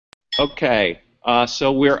Okay,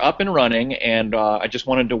 so we're up and running, and I just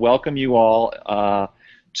wanted to welcome you all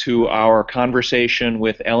to our conversation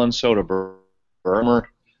with Ellen Soeteber, former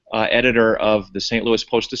editor of the St. Louis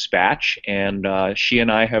Post-Dispatch, and she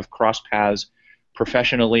and I have crossed paths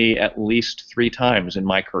professionally at least 3 times in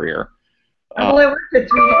my career. I've only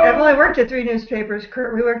worked at 3 newspapers,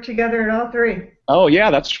 Kurt. We worked together at all 3. Oh yeah,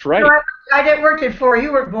 that's right. No, I didn't work at 4.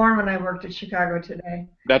 You weren't born when I worked at Chicago Today.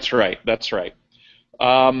 That's right. That's right.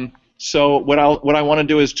 So what I want to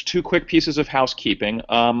do is 2 quick pieces of housekeeping.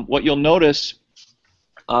 What you'll notice,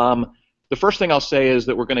 the first thing I'll say is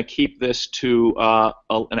that we're going to keep this to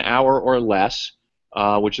an hour or less,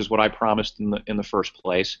 which is what I promised in the first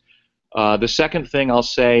place. The second thing I'll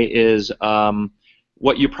say is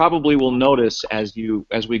what you probably will notice as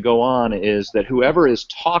we go on is that whoever is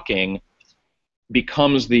talking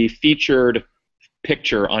becomes the featured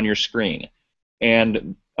picture on your screen,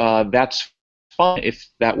 and that's fine if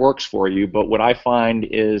that works for you. But what I find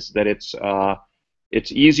is that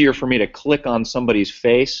it's easier for me to click on somebody's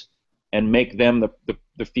face and make them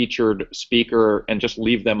the featured speaker and just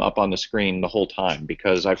leave them up on the screen the whole time,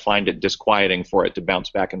 because I find it disquieting for it to bounce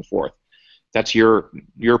back and forth. That's your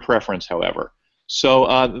preference, however. So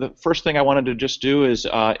the first thing I wanted to just do is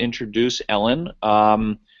introduce Ellen,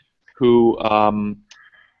 who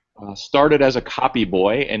started as a copy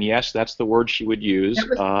boy, and yes, that's the word she would use.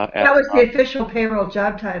 That was the official payroll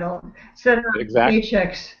job title. Sent out exactly.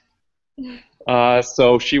 Paychecks.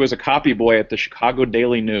 So she was a copy boy at the Chicago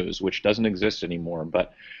Daily News, which doesn't exist anymore.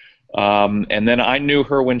 But and then I knew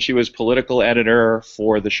her when she was political editor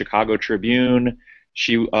for the Chicago Tribune.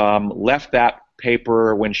 She left that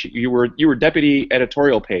paper when you were deputy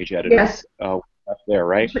editorial page editor. Yes. There,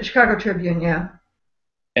 right? Chicago Tribune, yeah.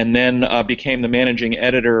 And then became the managing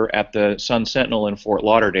editor at the Sun-Sentinel in Fort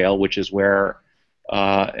Lauderdale, which is where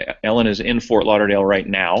Ellen is in Fort Lauderdale right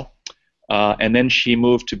now. And then she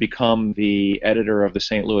moved to become the editor of the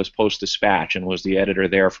St. Louis Post-Dispatch and was the editor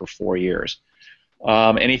there for 4 years.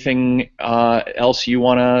 Anything else you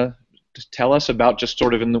want to tell us about, just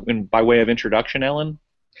sort of by way of introduction, Ellen?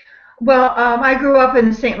 Well, I grew up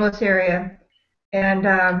in the St. Louis area,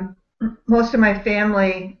 and most of my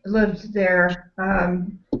family lived there.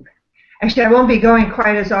 Actually, I won't be going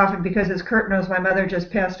quite as often because, as Kurt knows, my mother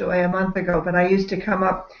just passed away a month ago, but I used to come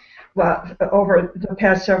up, well, over the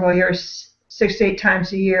past several years, 6 to 8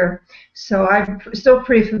 times a year. So I'm still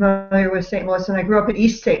pretty familiar with St. Louis, and I grew up in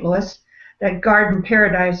East St. Louis, that garden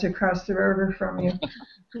paradise across the river from you.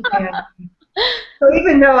 And so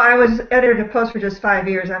even though I was editor of the Post for just 5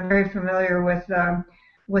 years, I'm very familiar with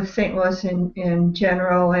St. Louis in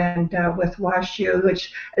general, and with WashU,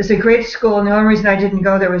 which is a great school. And the only reason I didn't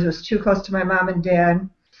go there was it was too close to my mom and dad.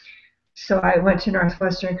 So I went to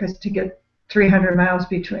Northwestern to get 300 miles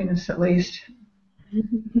between us at least.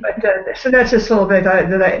 But so that's just a little bit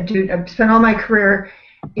that I do. I've spent all my career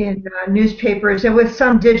in newspapers and with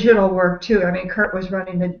some digital work too. I mean, Kurt was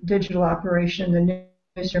running the digital operation, the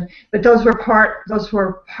newsroom, but those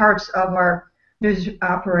were parts of our news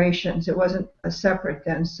operations. It wasn't a separate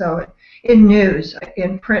then. So in news,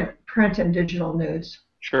 in print and digital news.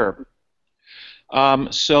 Sure.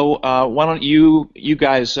 So why don't you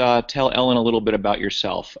guys tell Ellen a little bit about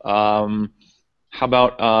yourself? How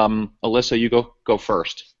about Alyssa? You go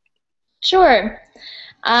first. Sure.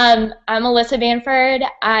 I'm Alyssa Banford.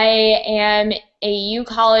 I am a U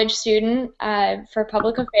College student for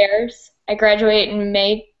Public Affairs. I graduate in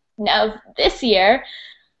May of this year.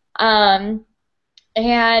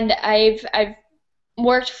 And I've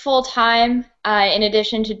worked full-time in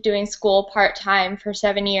addition to doing school part-time for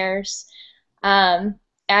 7 years.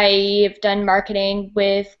 I've done marketing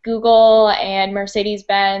with Google and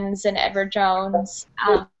Mercedes-Benz and Edward Jones.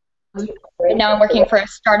 And now I'm working for a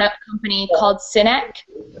startup company called Synec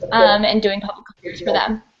and doing public affairs for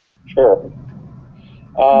them. Sure.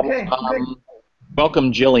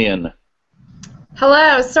 Welcome, Jillian.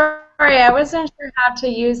 Hello. Sorry, I wasn't sure how to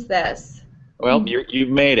use this. Well, you've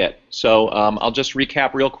made it. So I'll just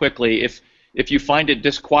recap real quickly. If you find it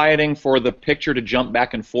disquieting for the picture to jump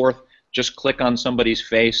back and forth, just click on somebody's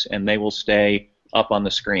face and they will stay up on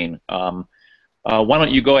the screen. Why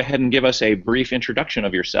don't you go ahead and give us a brief introduction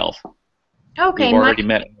of yourself? Okay. We've already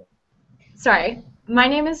met. Sorry. My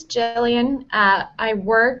name is Jillian. I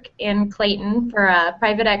work in Clayton for a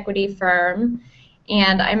private equity firm,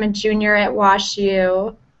 and I'm a junior at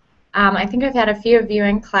WashU. I think I've had a few of you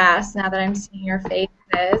in class now that I'm seeing your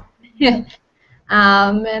faces.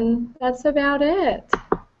 And that's about it.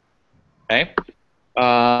 Okay.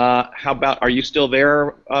 How about, are you still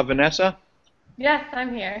there, Vanessa? Yes,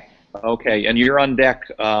 I'm here. Okay, and you're on deck,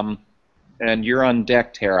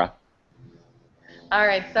 Tara. All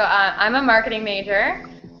right, so I'm a marketing major.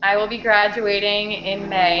 I will be graduating in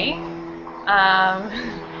May.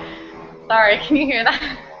 Sorry, can you hear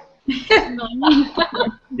that?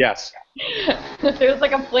 Yes. There's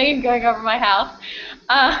like a plane going over my house.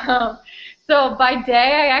 So by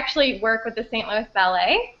day, I actually work with the St. Louis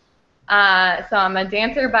Ballet. So I'm a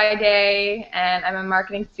dancer by day, and I'm a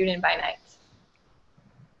marketing student by night.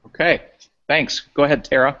 Okay, thanks. Go ahead,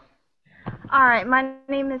 Tara. All right, my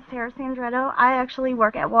name is Tara Sandretto. I actually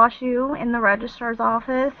work at WashU in the registrar's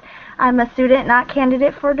office. I'm a student, not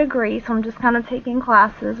candidate for a degree, so I'm just kind of taking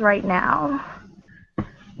classes right now.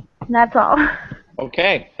 And that's all.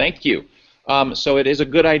 Okay, thank you. So it is a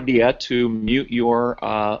good idea to mute your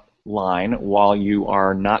line while you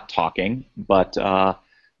are not talking, but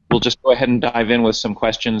we'll just go ahead and dive in with some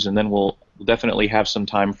questions, and then we'll definitely have some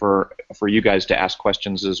time for you guys to ask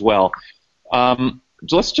questions as well.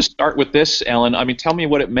 So let's just start with this, Ellen. I mean, tell me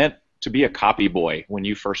what it meant to be a copy boy when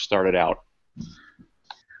you first started out.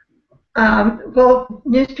 Well,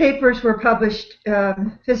 newspapers were published,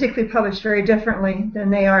 physically published very differently than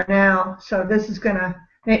they are now, so this is going to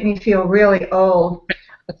make me feel really old.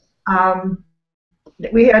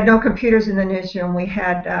 We had no computers in the newsroom. We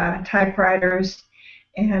had typewriters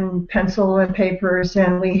and pencil and papers,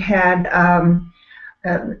 and we had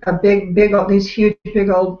these huge, big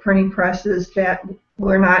old printing presses that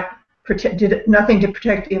were not did nothing to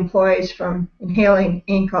protect the employees from inhaling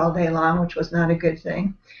ink all day long, which was not a good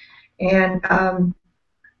thing. And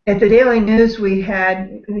at the Daily News, we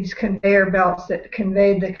had these conveyor belts that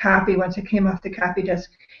conveyed the copy once it came off the copy desk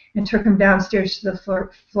and took them downstairs to the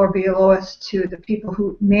floor below us to the people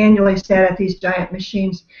who manually sat at these giant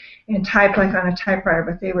machines and typed like on a typewriter,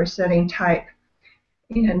 but they were setting type.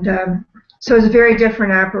 And so it was a very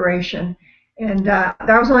different operation. And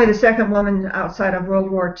I was only the second woman outside of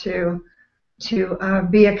World War II to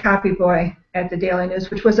be a copy boy at the Daily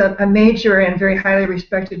News, which was a major and very highly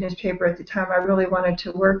respected newspaper at the time. I really wanted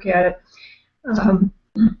to work at it.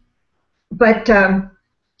 But it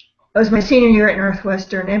was my senior year at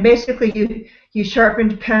Northwestern, and basically you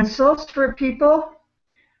sharpened pencils for people.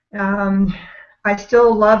 I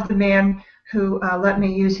still love the man who let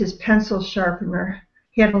me use his pencil sharpener.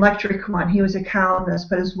 He had an electric one. He was a columnist,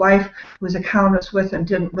 but his wife, who was a columnist with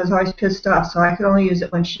him, was always pissed off, so I could only use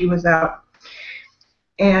it when she was out.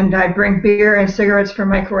 And I'd bring beer and cigarettes for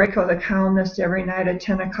Mike Royko, the columnist, every night at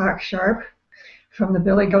 10 o'clock sharp from the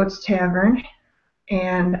Billy Goat's Tavern.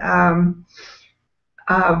 And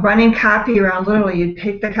running copy around, literally, you'd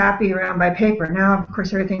take the copy around by paper. Now, of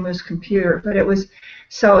course, everything was computer, but it was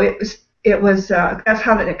that's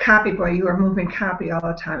how the copy boy, you were moving copy all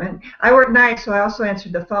the time. And I worked nights, so I also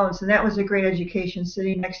answered the phones, and that was a great education,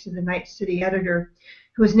 sitting next to the night city editor,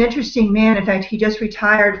 who was an interesting man. In fact, he just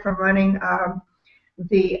retired from running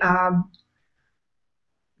the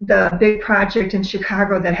big project in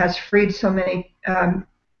Chicago that has freed so many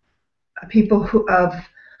people of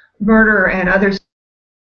murder and others.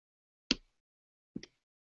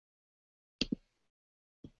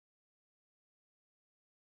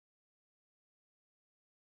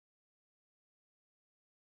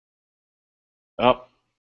 Oh,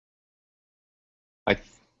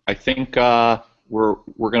 I think we're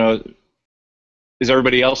gonna. Is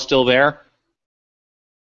everybody else still there?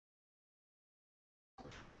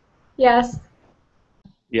 Yes.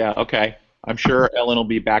 Yeah. Okay. I'm sure Ellen will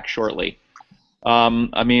be back shortly.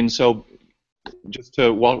 I mean, so just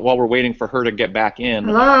to while we're waiting for her to get back in.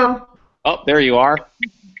 Hello. Oh, there you are.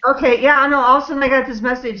 Okay. Yeah. I know. All of a sudden, I got this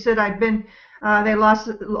message that I'd been. They lost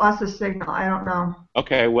the signal. I don't know.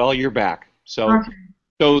 Okay. Well, you're back. So. Okay.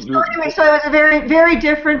 So anyway, so it was a very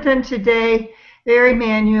different than today. Very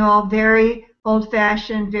manual, very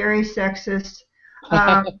old-fashioned, very sexist.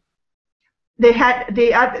 They had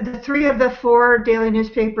the three of the four daily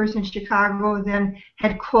newspapers in Chicago then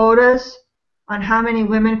had quotas on how many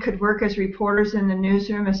women could work as reporters in the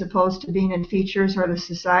newsroom as opposed to being in features or the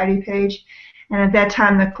society page. And at that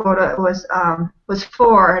time, the quota was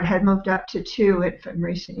 4. It had moved up to 2 in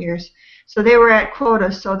recent years. So they were at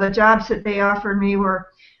quota. So the jobs that they offered me were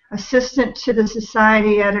assistant to the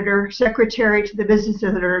society editor, secretary to the business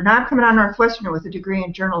editor. Now I'm coming on Northwestern with a degree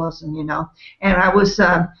in journalism, you know, and I was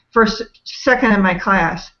second in my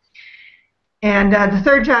class. And the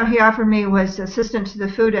third job he offered me was assistant to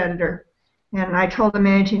the food editor. And I told the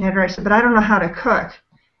managing editor, I said, but I don't know how to cook.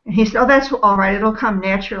 And he said, oh, that's all right. It'll come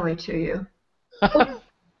naturally to you.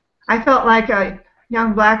 I felt like a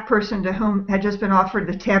young black person to whom had just been offered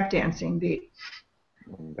the tap dancing beat.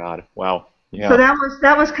 Oh, God, wow. Yeah. So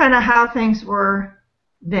that was kind of how things were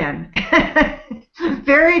then.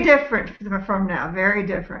 Very different from now. Very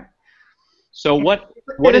different. So what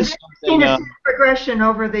what It was is interesting something? to see the progression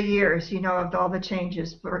over the years, of all the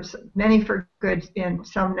changes, for many for good and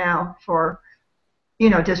some now for,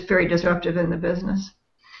 just very disruptive in the business.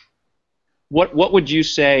 What would you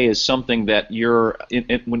say is something that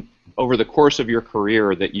over the course of your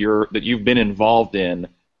career that you've been involved in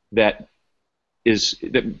that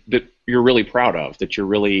you're really proud of, that you're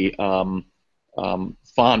really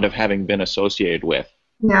fond of having been associated with?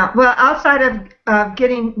 Yeah, well, outside of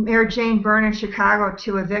getting Mayor Jane Byrne in Chicago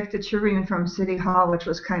to evict the Tribune from City Hall, which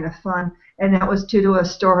was kind of fun, and that was due to a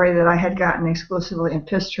story that I had gotten exclusively and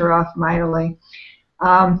pissed her off mightily.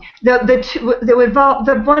 Some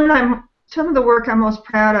of the work I'm most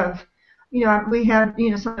proud of, we have,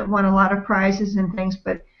 some that won a lot of prizes and things,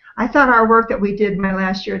 but I thought our work that we did my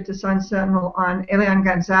last year at the Sun Sentinel on Elian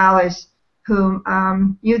Gonzalez, whom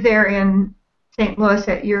you there in St. Louis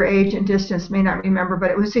at your age and distance may not remember, but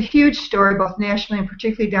it was a huge story both nationally and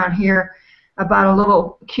particularly down here about a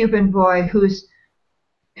little Cuban boy whose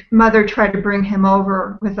mother tried to bring him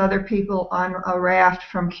over with other people on a raft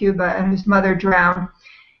from Cuba, and his mother drowned.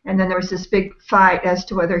 And then there was this big fight as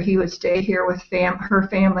to whether he would stay here with her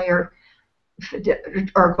family or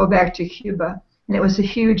go back to Cuba. And it was a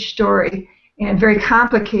huge story and very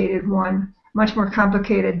complicated one, much more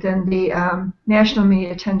complicated than the national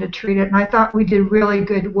media tend to treat it. And I thought we did really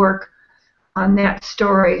good work on that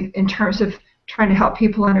story in terms of trying to help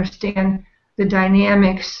people understand the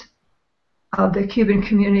dynamics of the Cuban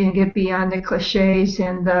community and get beyond the cliches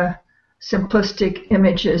and the simplistic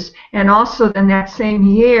images. And also then that same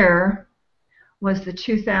year was the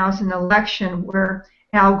 2000 election where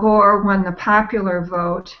Al Gore won the popular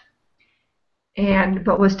vote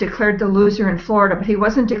but was declared the loser in Florida. But he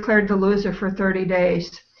wasn't declared the loser for 30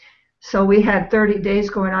 days. So we had 30 days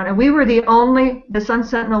going on. And we were the Sun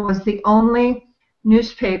Sentinel was the only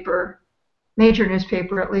newspaper, major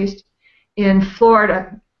newspaper at least, in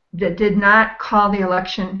Florida that did not call the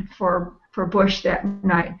election for Bush that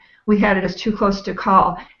night. We had it as too close to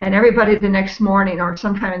call, and everybody the next morning or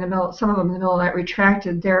sometime in the middle, some of them in the middle of the night,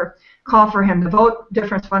 retracted their call for him. The vote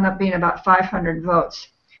difference wound up being about 500 votes,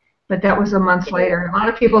 but that was a month later. A lot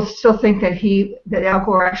of people still think that Al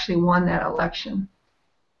Gore actually won that election.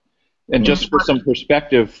 And just for some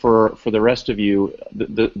perspective for the rest of you,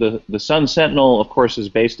 the Sun Sentinel, of course, is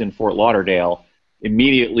based in Fort Lauderdale.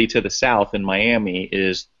 Immediately to the south in Miami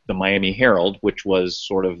is the Miami Herald, which was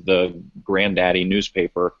sort of the granddaddy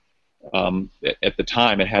newspaper. At the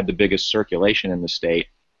time, it had the biggest circulation in the state.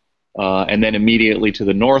 And then immediately to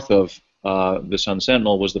the north of the Sun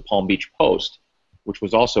Sentinel was the Palm Beach Post, which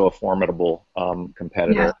was also a formidable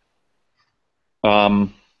competitor. Yeah.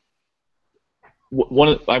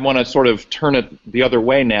 I want to sort of turn it the other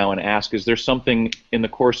way now and ask, is there something in the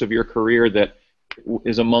course of your career that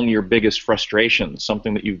is among your biggest frustrations,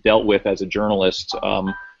 something that you've dealt with as a journalist?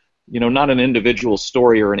 Not an individual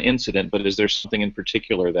story or an incident, but is there something in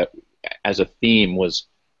particular that, as a theme, was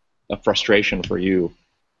a frustration for you?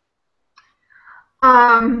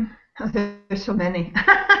 There's so many.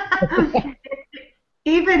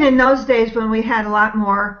 Even in those days when we had a lot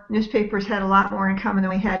more, newspapers had a lot more in common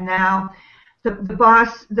than we had now,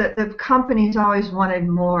 the companies always wanted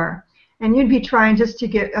more. And you'd be trying just to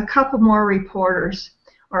get a couple more reporters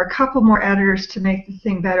or a couple more editors to make the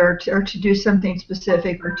thing better, or to do something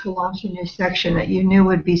specific, or to launch a new section that you knew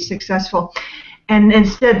would be successful. And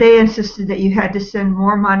instead, they insisted that you had to send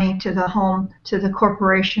more money to the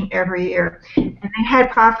corporation every year. And they had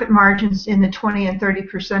profit margins in the 20 and 30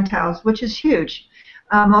 percentiles, which is huge.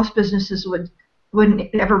 Most businesses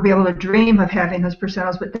wouldn't ever be able to dream of having those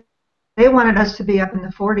percentiles, but they wanted us to be up in the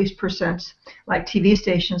 40s%, like TV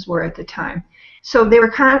stations were at the time. So they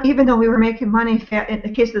were even though we were making money, in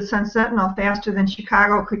the case of the Sun Sentinel, faster than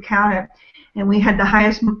Chicago could count it, and we had the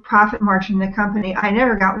highest profit margin in the company, I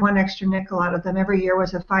never got one extra nickel out of them. Every year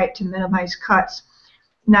was a fight to minimize cuts,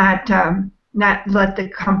 not let the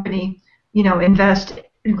company, invest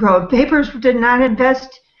and grow. Papers did not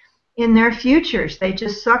invest in their futures. They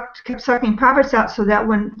just kept sucking profits out, so that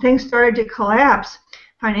when things started to collapse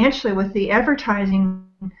financially with the advertising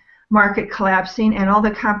market collapsing and all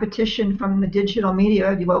the competition from the digital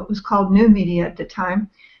media, what was called new media at the time,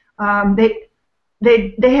 they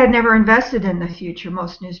had never invested in the future.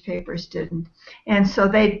 Most newspapers didn't, and so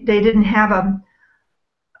they didn't have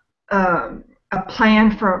a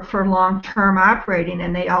plan for long-term operating,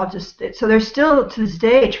 and they all so they're still to this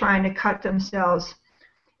day trying to cut themselves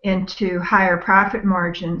into higher profit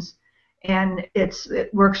margins, and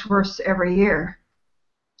it works worse every year.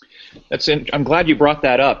 I'm glad you brought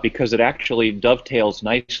that up, because it actually dovetails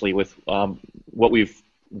nicely with what we've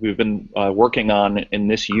been working on in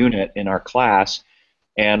this unit in our class,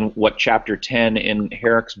 and what Chapter 10 in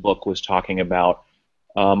Herrick's book was talking about.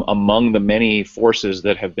 Among the many forces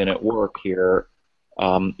that have been at work here,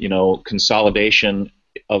 consolidation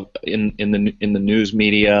in the news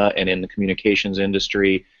media and in the communications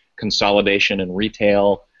industry, consolidation in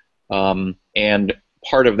retail, and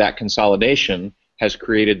part of that consolidation has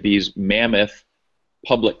created these mammoth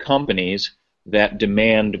public companies that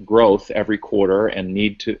demand growth every quarter and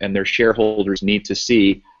their shareholders need to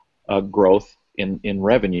see growth in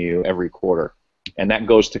revenue every quarter. And that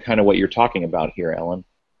goes to kind of what you're talking about here, Ellen.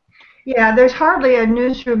 Yeah, there's hardly a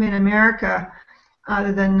newsroom in America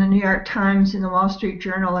other than the New York Times and the Wall Street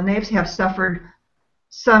Journal, and they have suffered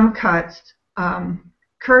some cuts.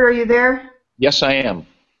 Kurt, are you there? Yes, I am.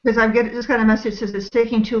 Because I get this kind of message that says it's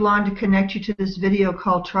taking too long to connect you to this video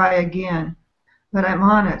call. Try again. But I'm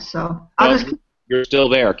on it, so I'll just. You're still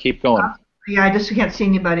there. Keep going. Yeah, I just can't see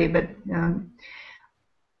anybody, but.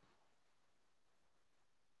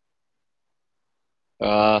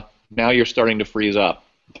 Now you're starting to freeze up.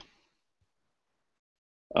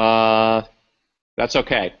 That's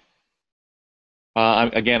okay.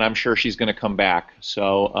 Again, I'm sure she's going to come back.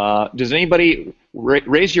 So, does anybody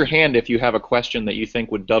raise your hand if you have a question that you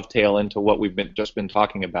think would dovetail into what we've just been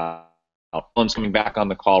talking about? Ellen's coming back on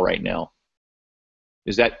the call right now.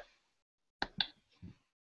 Is that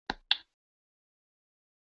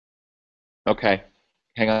okay?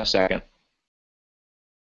 Hang on a second.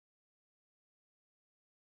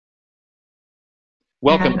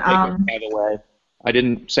 Welcome, Jacob, by the way. I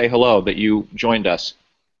didn't say hello, that you joined us.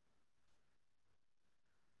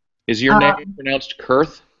 Is your name pronounced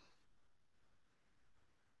Kurth?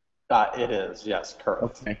 It is, yes, Kurth.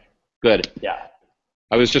 Okay, good. Yeah.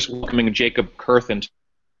 I was just welcoming Jacob Kurth into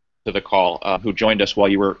the call, who joined us while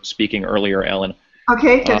you were speaking earlier, Ellen.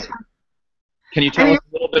 Okay, that's fine. Can you tell us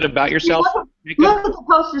a little bit about yourself, Jacob? Look at the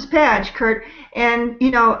Post's Patch, Kurt, and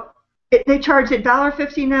they charge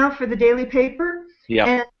 $1.50 now for the daily paper.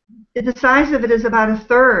 Yeah. And the size of it is about a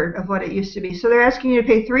third of what it used to be. So they're asking you to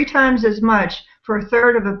pay 3 times as much for a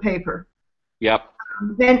third of a paper. Yep.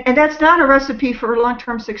 And that's not a recipe for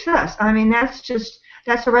long-term success. I mean, that's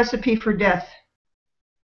a recipe for death.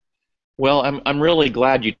 Well, I'm really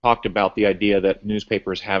glad you talked about the idea that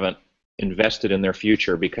newspapers haven't invested in their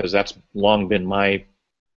future, because that's long been my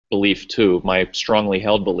belief too, my strongly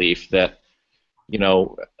held belief that,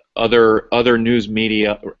 other news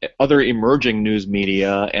media, other emerging news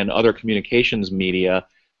media and other communications media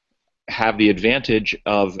have the advantage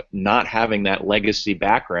of not having that legacy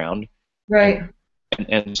background. Right.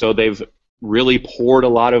 And so they've really poured a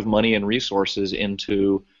lot of money and resources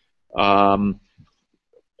into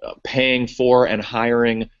paying for and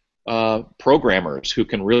hiring programmers who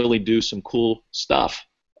can really do some cool stuff.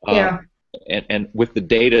 Yeah. And with the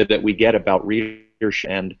data that we get about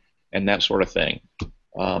readership and that sort of thing.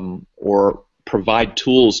 Or provide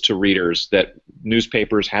tools to readers that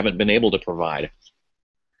newspapers haven't been able to provide.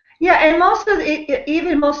 Yeah, and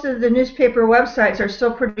even most of the newspaper websites are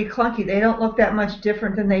still pretty clunky. They don't look that much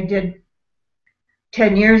different than they did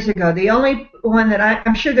 10 years ago. The only one that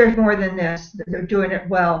I'm sure there's more than this, that they're doing it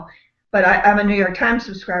well, but I'm a New York Times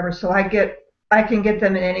subscriber, so I can get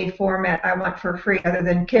them in any format I want for free other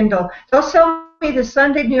than Kindle. They'll sell me the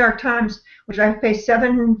Sunday New York Times, which I pay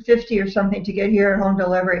 $7.50 or something to get here at home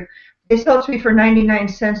delivery. They sell it to me for 99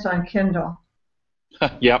 cents on Kindle.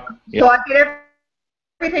 Yep. So I get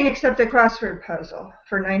everything except the crossword puzzle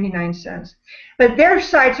for 99 cents. But their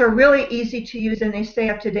sites are really easy to use and they stay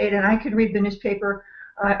up to date, and I can read the newspaper.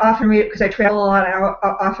 I often read it because I travel a lot. I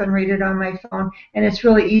often read it on my phone, and it's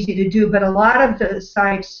really easy to do. But a lot of the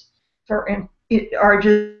sites are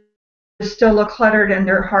just still look cluttered, and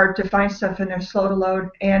they're hard to find stuff, and they're slow to load.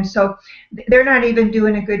 And so they're not even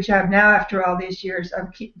doing a good job now after all these years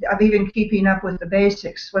of even keeping up with the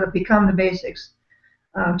basics, what have become the basics,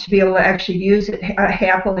 to be able to actually use it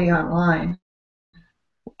happily online.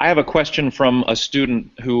 I have a question from a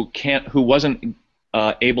student who wasn't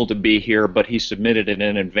able to be here, but he submitted it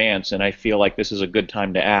in advance, and I feel like this is a good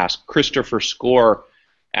time to ask. Christopher Score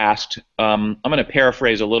asked, I'm going to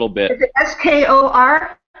paraphrase a little bit. Is it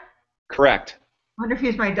S-K-O-R? Correct. I wonder if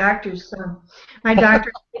he's my doctor's son. My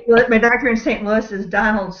doctor in St. Louis is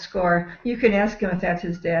Donald Score. You can ask him if that's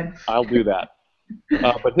his dad. I'll do that.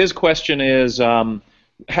 But his question is,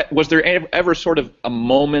 was there ever sort of a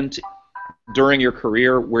moment during your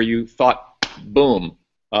career where you thought, boom,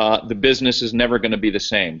 the business is never going to be the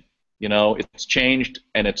same? It's changed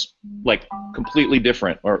and it's like completely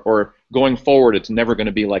different, or going forward, it's never going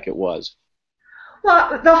to be like it was.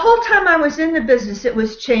 Well, the whole time I was in the business, it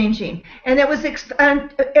was changing, and it was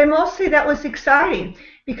and mostly that was exciting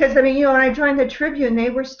because I mean, you know, when I joined the Tribune, they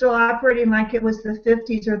were still operating like it was the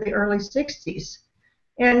 50s or the early 60s,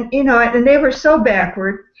 and you know, and they were so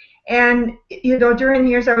backward. And you know, during the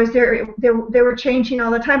years I was there, they were changing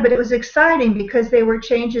all the time, but it was exciting because they were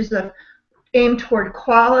changes of aimed toward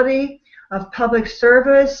quality of public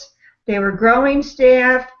service. They were growing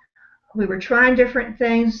staff. We were trying different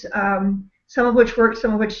things, some of which worked,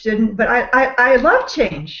 some of which didn't. But I love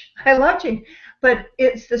change. I love change. But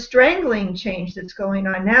it's the strangling change that's going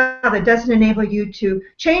on now that doesn't enable you to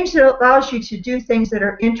change, that allows you to do things that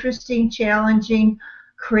are interesting, challenging,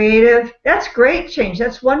 creative. That's great change.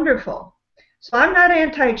 That's wonderful. So I'm not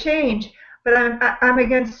anti-change, but I'm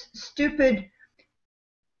against stupid,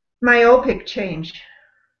 myopic change.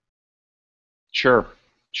 Sure,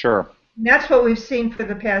 sure. And that's what we've seen for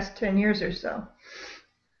the past 10 years or so.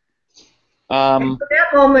 And so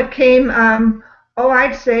that moment came,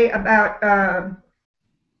 I'd say about,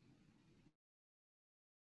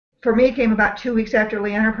 for me, it came about 2 weeks after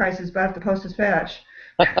Lee Enterprises bought the Post-Dispatch.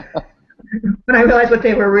 When I realized what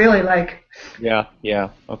they were really like. Yeah, yeah,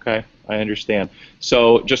 okay, I understand.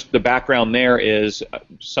 So just the background there is,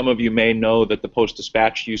 some of you may know that the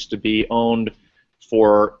Post-Dispatch used to be owned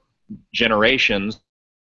for generations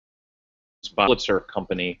by Pulitzer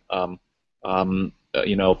Company,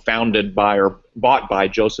 you know, founded by or bought by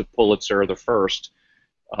Joseph Pulitzer the first,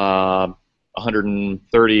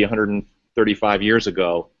 135 years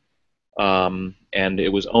ago, and it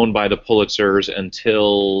was owned by the Pulitzers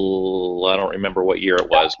until I don't remember what year it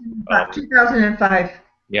was. 2005.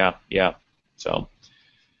 Yeah, yeah. So,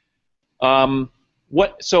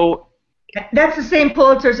 what? So. That's the same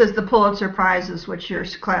Pulitzers as the Pulitzer Prizes, which your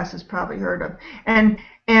class has probably heard of. And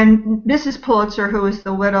Mrs. Pulitzer, who is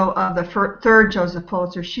the widow of the third Joseph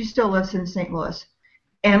Pulitzer, she still lives in St. Louis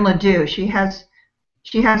and Ladue. She has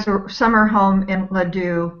her summer home in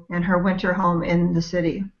Ladue and her winter home in the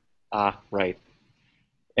city. Ah, right.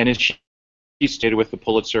 And is she stayed with the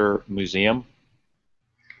Pulitzer Museum?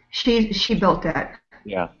 She built that.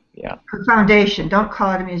 Yeah, yeah. Her foundation. Don't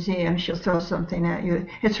call it a museum. She'll throw something at you.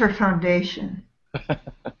 It's her foundation.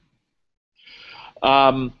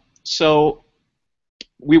 So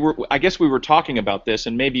I guess we were talking about this,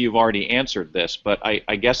 and maybe you've already answered this, but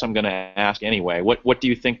I guess I'm going to ask anyway. What do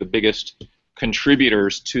you think the biggest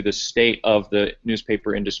contributors to the state of the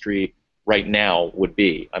newspaper industry right now would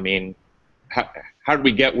be? I mean, how did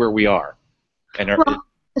we get where we are? Well,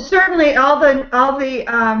 certainly all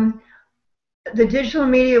the digital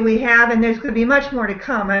media we have, and there's going to be much more to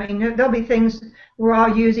come. I mean, there'll be things we're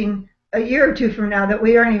all using a year or two from now that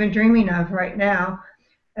we aren't even dreaming of right now.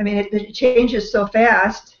 I mean, it changes so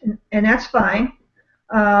fast, and that's fine.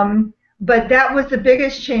 But that was the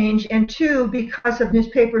biggest change, and two, because of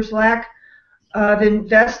newspapers' lack of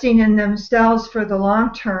investing in themselves for the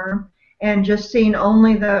long term, and just seeing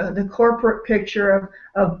only the corporate picture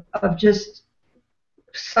of just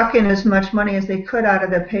sucking as much money as they could out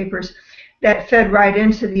of the papers, that fed right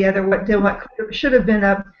into what should have been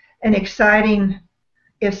an exciting,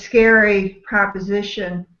 if scary,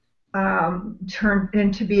 proposition, turned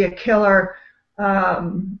into be a killer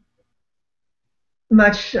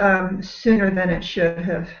much sooner than it should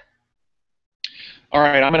have. All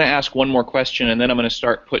right, I'm going to ask one more question, and then I'm going to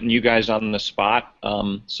start putting you guys on the spot.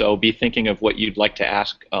 So be thinking of what you'd like to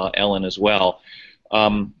ask Ellen as well.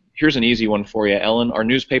 Here's an easy one for you, Ellen. Are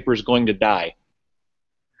newspapers going to die?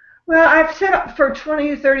 Well, I've said for 20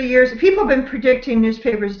 to 30 years, people have been predicting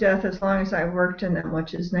newspapers' death as long as I worked in them,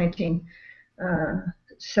 which is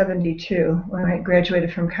 1972 when I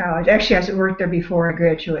graduated from college. Actually, I worked there before I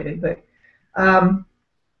graduated, but I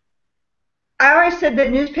always said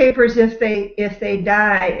that newspapers, if they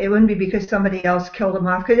die, it wouldn't be because somebody else killed them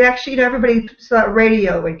off. Because actually, everybody thought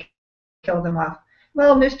radio would kill them off.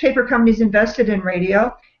 Well, newspaper companies invested in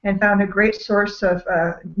radio and found a great source of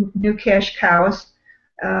new cash cows,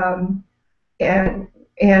 and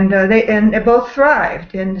they both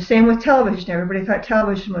thrived. And the same with television. Everybody thought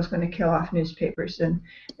television was going to kill off newspapers, and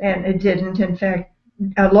it didn't. In fact,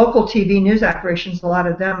 local TV news operations, a lot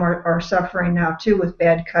of them are suffering now too with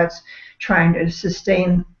bad cuts, trying to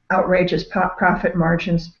sustain outrageous profit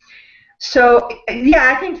margins. So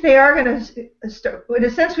yeah, I think they are going to start. In a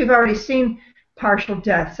sense, we've already seen partial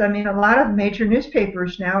deaths. I mean, a lot of major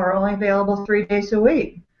newspapers now are only available 3 days a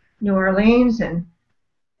week. New Orleans and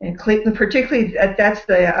Cleveland, particularly, that's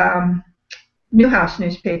the Newhouse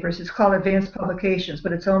newspapers. It's called Advanced Publications,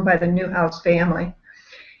 but it's owned by the Newhouse family.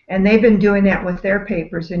 And they've been doing that with their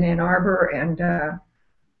papers in Ann Arbor and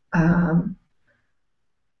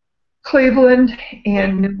Cleveland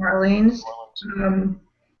and New Orleans.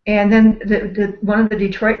 And then one of the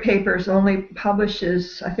Detroit papers only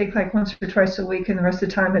publishes, I think, like once or twice a week, and the rest of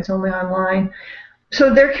the time it's only online.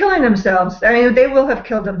 So they're killing themselves. I mean, they will have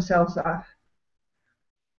killed themselves off.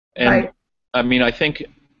 And I mean, I think,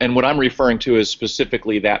 and what I'm referring to is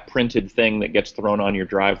specifically that printed thing that gets thrown on your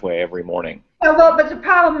driveway every morning. Yeah, well, but the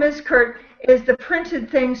problem is, Kurt, is the printed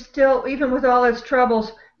thing still, even with all its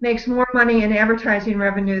troubles, makes more money in advertising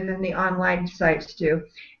revenue than the online sites do.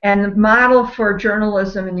 And the model for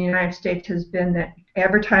journalism in the United States has been that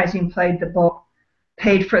advertising paid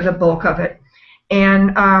for the bulk of it.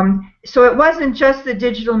 And so it wasn't just the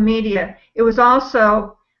digital media. It was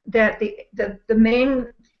also that the main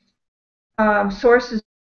sources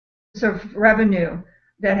of revenue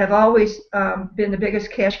that have always been the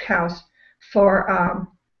biggest cash cows for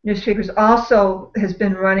newspapers also has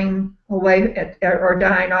been running away or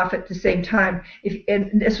dying off at the same time. And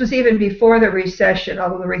this was even before the recession,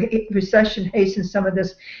 although the recession hastened some of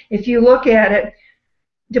this. If you look at it,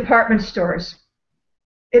 department stores.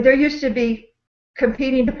 There used to be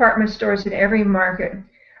competing department stores in every market,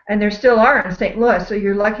 and there still are in St. Louis, so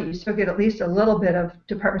you're lucky. You still get at least a little bit of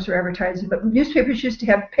department store advertising. But newspapers used to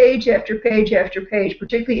have page after page after page,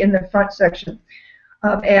 particularly in the front section,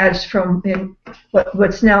 of ads from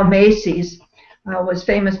what's now Macy's, was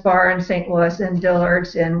Famous Bar in St. Louis, and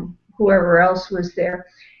Dillard's, and whoever else was there.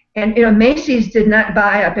 And Macy's did not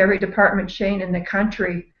buy up every department chain in the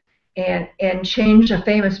country and change a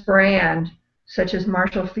famous brand such as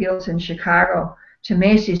Marshall Field's in Chicago to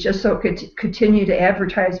Macy's just so it could continue to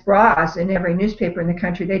advertise bras in every newspaper in the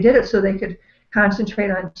country. They did it so they could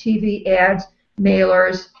concentrate on TV ads,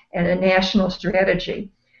 mailers, and a national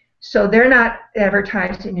strategy. So they're not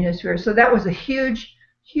advertising newspapers. So that was a huge,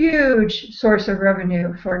 huge source of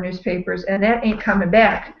revenue for newspapers, and that ain't coming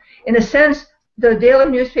back. In a sense, the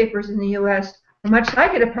daily newspapers in the U.S. are much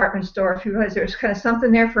like a department store. If you realize there's kind of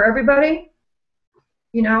something there for everybody.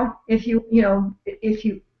 If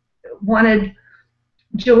you wanted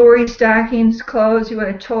jewelry, stockings, clothes, you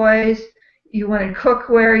wanted toys, you wanted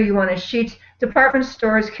cookware, you wanted sheets. Department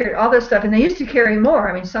stores carry all this stuff, and they used to carry more.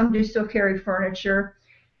 I mean, some do still carry furniture,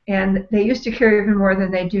 and they used to carry even more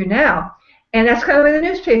than they do now. And that's kind of the way the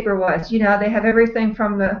newspaper was. They have everything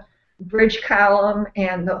from the bridge column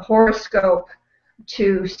and the horoscope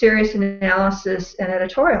to serious analysis and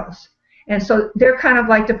editorials. And so they're kind of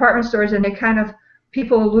like department stores, and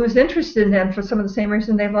people lose interest in them for some of the same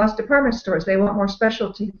reason they've lost department stores. They want more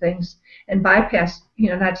specialty things and bypass,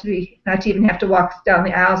 not to even have to walk down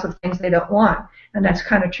the aisles of things they don't want. And that's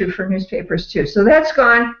kind of true for newspapers too. So that's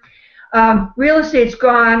gone. Real estate's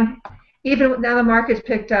gone. Even now the market's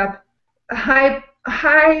picked up. High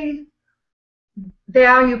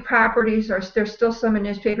value properties there's still some in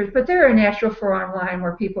newspapers, but they're a natural for online,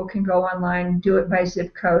 where people can go online, do it by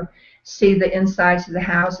zip code, see the insides of the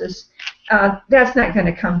houses. That's not going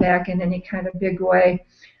to come back in any kind of big way.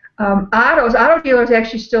 Auto dealers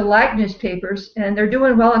actually still like newspapers, and they're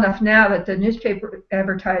doing well enough now that the newspaper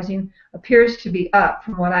advertising appears to be up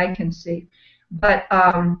from what I can see. But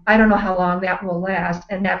I don't know how long that will last,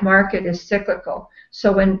 and that market is cyclical.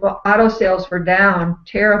 So when auto sales were down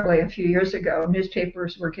terribly a few years ago,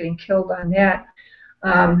 newspapers were getting killed on that.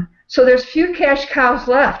 So there's few cash cows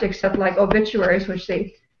left, except like obituaries, which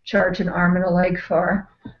they charge an arm and a leg for.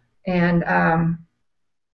 And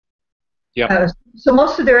so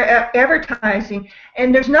most of their advertising,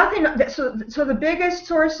 and there's nothing. So the biggest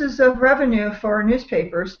sources of revenue for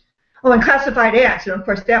newspapers. Oh, and classified ads, and of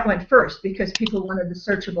course that went first because people wanted the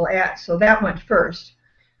searchable ads, so that went first.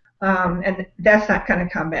 And that's not going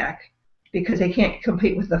to come back because they can't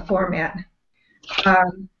compete with the format.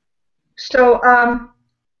 So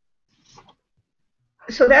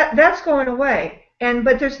that's going away.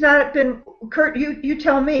 But there's not been, Kurt, you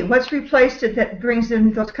tell me, what's replaced it that brings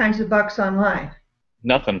in those kinds of bucks online?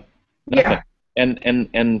 Nothing. Yeah.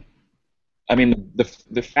 And I mean,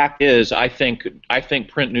 the fact is, I think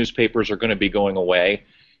print newspapers are going to be going away,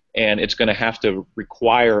 and it's going to have to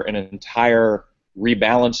require an entire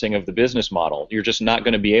rebalancing of the business model. You're just not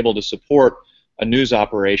going to be able to support a news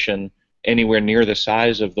operation anywhere near the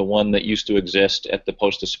size of the one that used to exist at the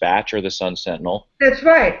Post-Dispatch or the Sun-Sentinel. That's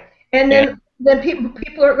right. And then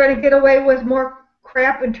people are going to get away with more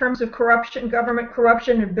crap in terms of corruption, government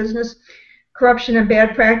corruption, and business corruption and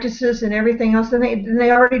bad practices and everything else than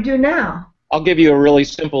they already do now. I'll give you a really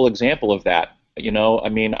simple example of that. I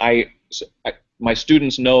mean, my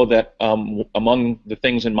students know that among the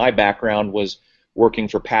things in my background was working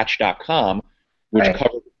for Patch.com, which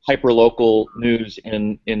covered hyperlocal news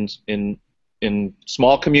in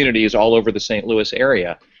small communities all over the St. Louis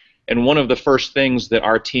area. And one of the first things that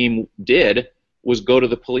our team did was go to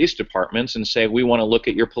the police departments and say, we want to look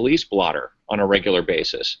at your police blotter on a regular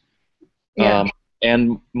basis. Yeah.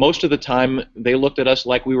 And most of the time, they looked at us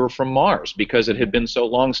like we were from Mars because it had been so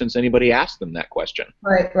long since anybody asked them that question.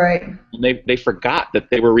 Right, right. And they forgot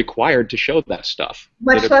that they were required to show that stuff.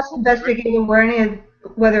 Much less investigating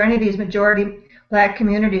whether any of these majority black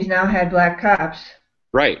communities now had black cops.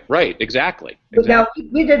 Right, right, exactly. Now,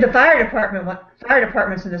 we did the fire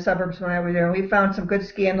departments in the suburbs when I was there, and we found some good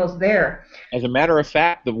scandals there. As a matter of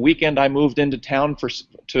fact, the weekend I moved into town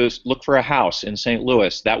to look for a house in St.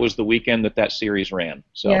 Louis, that was the weekend that series ran.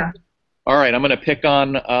 So, yeah. All right, I'm going to pick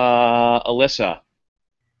on Alyssa.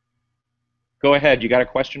 Go ahead. You got a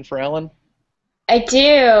question for Ellen? I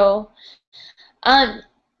do.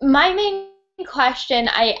 My main question,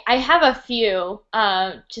 I have a few,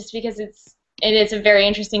 just because it is a very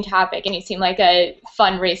interesting topic, and you seem like a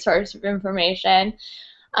fun resource of information.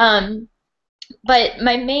 But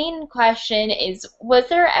my main question is, was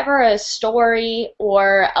there ever a story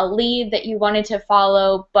or a lead that you wanted to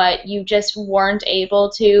follow, but you just weren't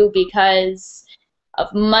able to because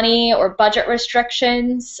of money or budget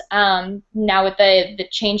restrictions, now with the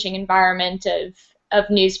changing environment of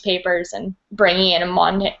newspapers and bringing in a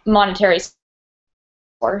monetary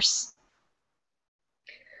source?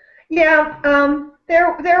 Yeah,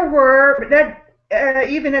 there were that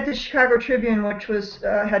even at the Chicago Tribune, which was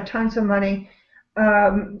had tons of money,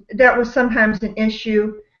 that was sometimes an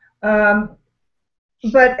issue. But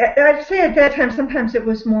I'd say at that time, sometimes it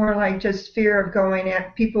was more like just fear of going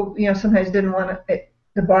at people. You know, sometimes didn't want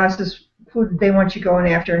the bosses who they want you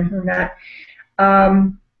going after and who not.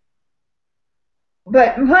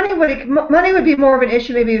 But money would be more of an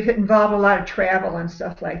issue maybe if it involved a lot of travel and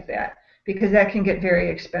stuff like that, because that can get very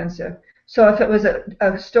expensive. So if it was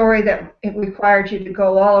a story that it required you to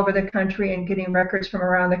go all over the country and getting records from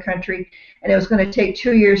around the country, and it was going to take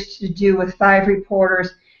 2 years to do with 5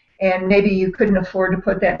 reporters, and maybe you couldn't afford to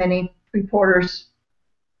put that many reporters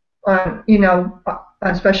on,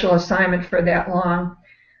 on special assignment for that long,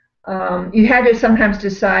 you had to sometimes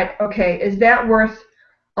decide, okay, is that worth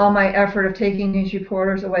all my effort of taking these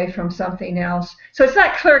reporters away from something else? So it's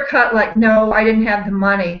not clear cut like, no, I didn't have the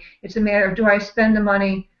money. It's a matter of, do I spend the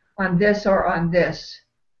money on this or on this?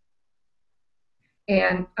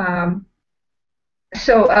 And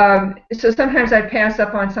so sometimes I'd pass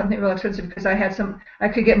up on something real expensive because I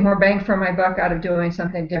could get more bang for my buck out of doing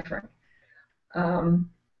something different.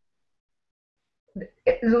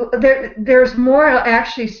 There's more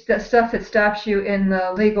actually stuff that stops you in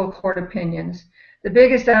the legal court opinions. The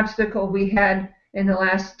biggest obstacle we had in the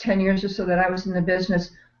last 10 years or so that I was in the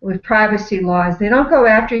business with privacy laws. They don't go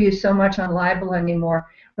after you so much on libel anymore,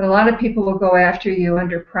 but a lot of people will go after you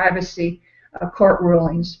under privacy court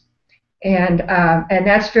rulings. And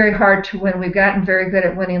that's very hard to win. We've gotten very good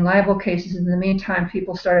at winning libel cases. In the meantime,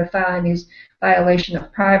 people started filing these violation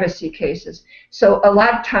of privacy cases. So a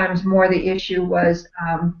lot of times more the issue was,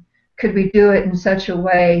 could we do it in such a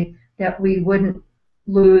way that we wouldn't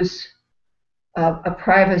lose a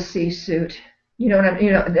privacy suit? You know what I mean?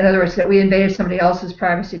 In other words, that we invaded somebody else's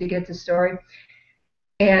privacy to get the story.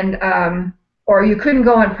 And or you couldn't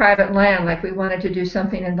go on private land, like we wanted to do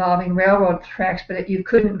something involving railroad tracks, but you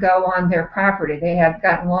couldn't go on their property. They had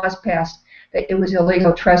gotten laws passed that it was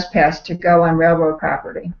illegal trespass to go on railroad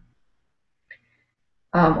property,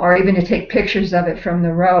 or even to take pictures of it from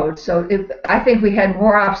the road. So I think we had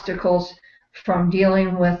more obstacles from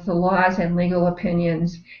dealing with the laws and legal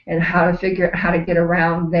opinions and how to figure out how to get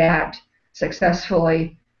around that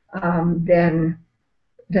successfully than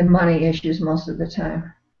money issues most of the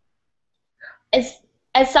time.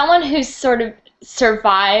 As someone who's sort of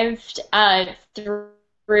survived through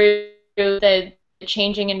the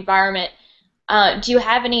changing environment, do you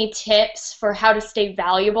have any tips for how to stay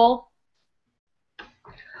valuable?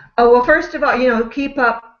 Oh, well, first of all, keep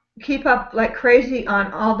up like crazy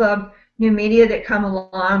on all the new media that come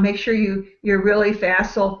along. Make sure you're really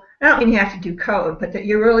facile. I don't mean you have to do code, but that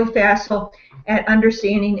you're really facile at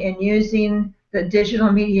understanding and using the digital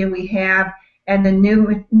media we have and the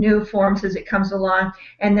new forms as it comes along,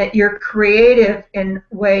 and that you're creative in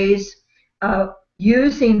ways of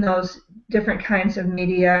using those different kinds of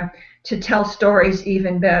media to tell stories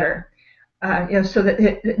even better. So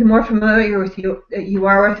that the more familiar with you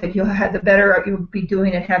are with it, the better you'll be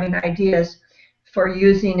doing at having ideas for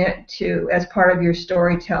using it as part of your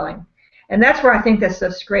storytelling. And that's where I think that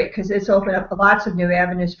stuff's great, because it's opened up lots of new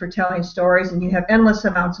avenues for telling stories, and you have endless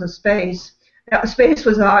amounts of space. Now, space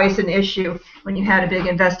was always an issue when you had a big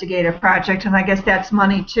investigative project, and I guess that's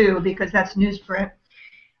money too, because that's newsprint.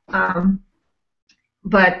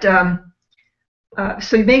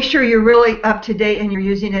 So make sure you're really up to date and you're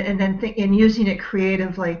using it, and then using it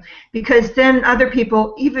creatively, because then other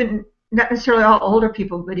people, even not necessarily all older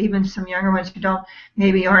people, but even some younger ones who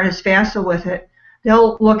maybe aren't as facile with it,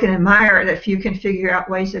 they'll look and admire it if you can figure out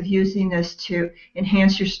ways of using this to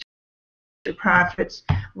enhance your profits,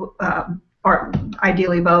 or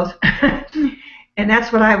ideally both. And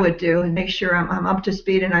that's what I would do, and make sure I'm up to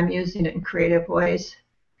speed and I'm using it in creative ways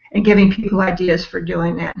and giving people ideas for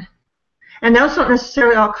doing that. And those don't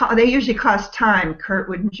necessarily all they usually cost time, Kurt.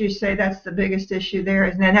 Wouldn't you say that's the biggest issue there?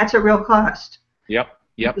 And that's a real cost. Yep,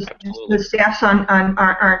 absolutely. The staffs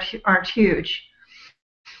aren't huge.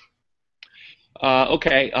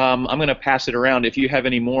 Okay, I'm going to pass it around. If you have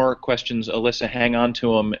any more questions, Alyssa, hang on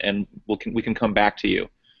to them, and we can come back to you.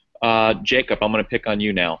 Jacob, I'm going to pick on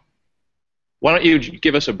you now. Why don't you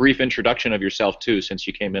give us a brief introduction of yourself, too, since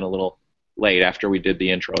you came in a little late after we did the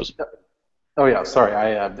intros. Oh, yeah, sorry.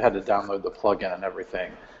 I had to download the plugin and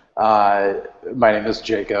everything. My name is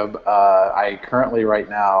Jacob. I currently, right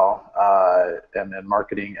now, am in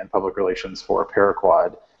marketing and public relations for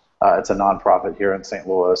Paraquad. It's a nonprofit here in St.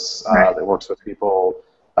 Louis that works with people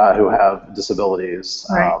who have disabilities.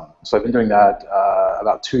 Right. So I've been doing that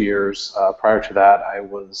about 2 years. Prior to that, I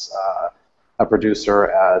was a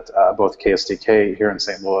producer at both KSTK here in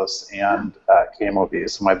St. Louis and KMOV.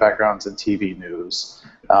 So my background's in TV news,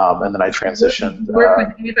 and then I transitioned.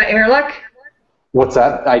 Work with Ava Ehrlich? What's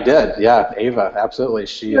that? I did, yeah, Ava, absolutely.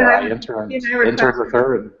 I interned with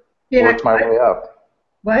her and worked my way up.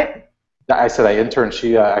 What? I said I interned.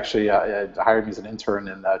 She actually hired me as an intern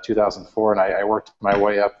in 2004, and I worked my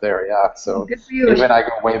way up there. Yeah, so Ava and I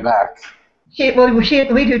go way back. We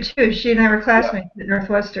do too. She and I were classmates at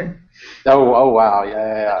Northwestern. Oh wow,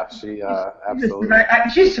 yeah. She absolutely.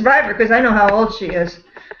 She's a survivor because I know how old she is.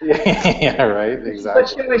 Yeah, right, exactly. But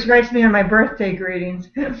she always writes me on my birthday greetings.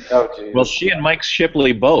 Oh, geez. Well, she and Mike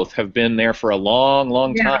Shipley both have been there for a long,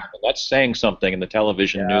 long time. And that's saying something in the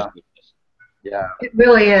television news business. Yeah, it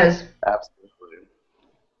really is. Absolutely.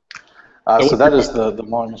 So that is the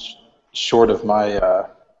long short of my.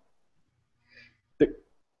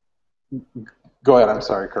 Go ahead. I'm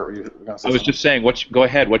sorry, Kurt. Were you going to say I was just saying. Go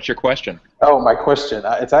ahead. What's your question? Oh, my question.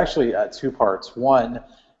 It's actually 2 parts. One,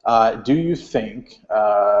 do you think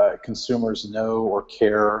consumers know or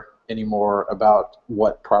care anymore about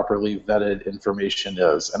what properly vetted information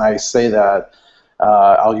is? And I say that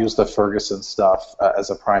I'll use the Ferguson stuff as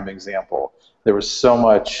a prime example. There was so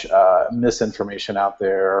much misinformation out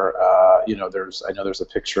there. I know there's a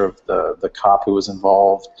picture of the cop who was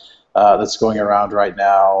involved. That's going around right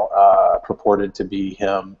now, purported to be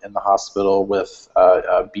him in the hospital with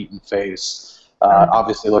a beaten face.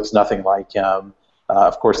 Obviously looks nothing like him.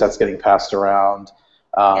 Of course, that's getting passed around.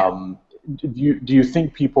 Do you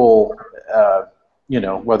think people,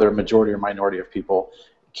 whether a majority or minority of people,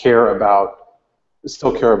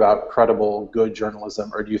 still care about credible, good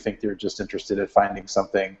journalism, or do you think they're just interested in finding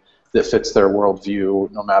something that fits their worldview,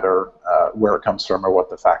 no matter where it comes from or what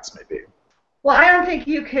the facts may be? Well, I don't think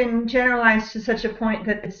you can generalize to such a point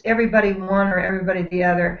that it's everybody one or everybody the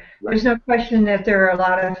other. Right. There's no question that there are a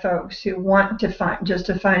lot of folks who want to find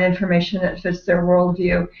information that fits their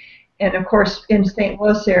worldview. And of course, in St.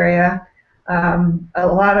 Louis area, a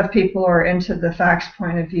lot of people are into the facts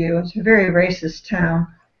point of view. It's a very racist town.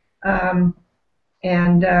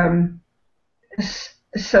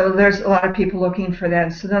 So there's a lot of people looking for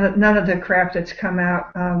that. So none of the crap that's come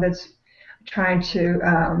out that's trying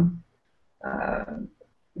to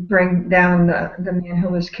bring down the man who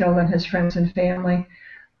was killed and his friends and family.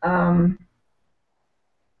 I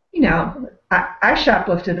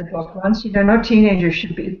shoplifted a book once. No teenager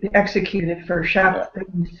should be executed for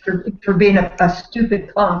shoplifting, for being a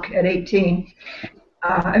stupid punk at 18.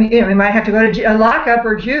 We might have to go to a lockup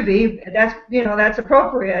or juvie. That's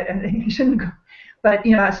appropriate, and you shouldn't go. But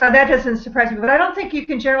so that doesn't surprise me. But I don't think you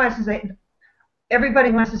can generalize and say everybody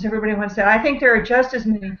wants this, everybody wants that. I think there are just as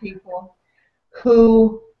many people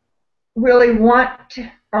who really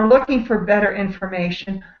are looking for better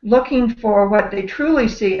information, looking for what they truly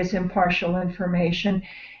see as impartial information,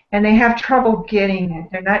 and they have trouble getting it.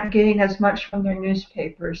 They're not getting as much from their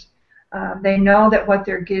newspapers. They know that what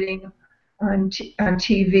they're getting on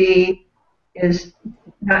TV is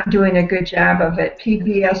not doing a good job of it.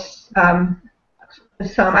 PBS,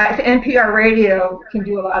 NPR radio can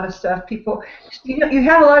do a lot of stuff. People, you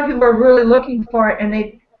have a lot of people who are really looking for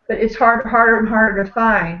it, but it's harder and harder to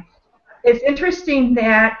find. It's interesting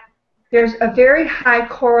that there's a very high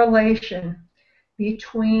correlation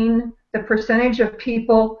between the percentage of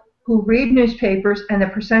people who read newspapers and the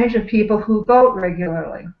percentage of people who vote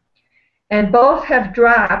regularly. And both have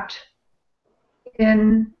dropped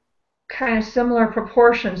in kind of similar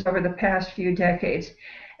proportions over the past few decades.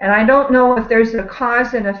 And I don't know if there's a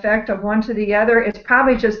cause and effect of one to the other. It's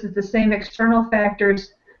probably just that the same external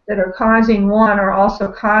factors that are causing one are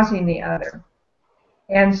also causing the other.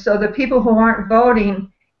 And so the people who aren't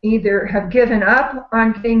voting either have given up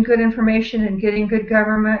on getting good information and getting good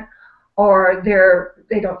government, or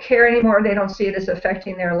they don't care anymore. They don't see it as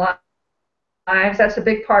affecting their lives. That's a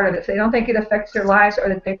big part of it. If they don't think it affects their lives, or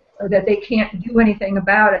that they can't do anything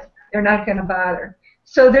about it, they're not going to bother.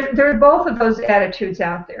 So there are both of those attitudes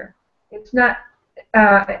out there. It's not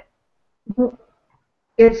that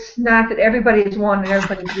everybody is one and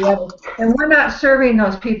everybody's the other. And we're not serving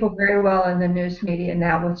those people very well in the news media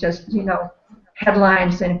now with just,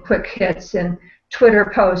 headlines and quick hits and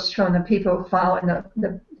Twitter posts from the people following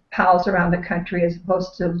the pals around the country, as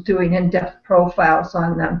opposed to doing in-depth profiles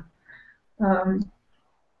on them.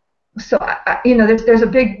 So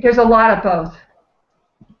there's a lot of both.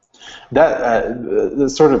 That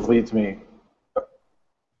sort of leads me.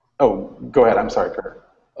 Oh, go ahead. I'm sorry, Kurt.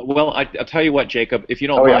 Well, I'll tell you what, Jacob. If you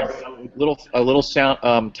don't mind, a little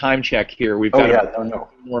sound time check here. We've got a few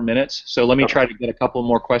more minutes, so let me try to get a couple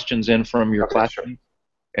more questions in from your classmates,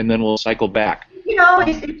 and then we'll cycle back.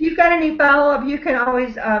 If you've got any follow-up, you can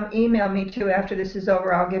always email me too after this is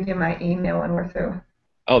over. I'll give you my email when we're through.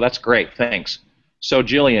 Oh, that's great. Thanks. So,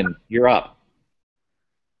 Jillian, you're up.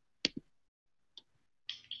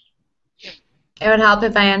 It would help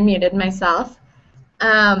if I unmuted myself.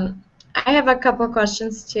 I have a couple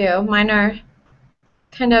questions too. Mine are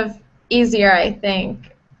kind of easier, I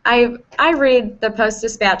think. I read the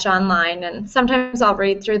Post-Dispatch online, and sometimes I'll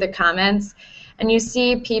read through the comments, and you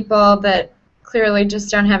see people that clearly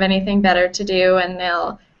just don't have anything better to do, and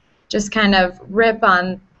they'll just kind of rip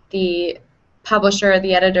on the publisher or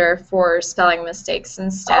the editor for spelling mistakes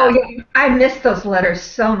and stuff. Oh, yeah. I miss those letters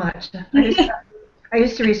so much. I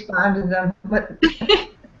used to respond to them, but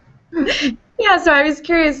yeah, so I was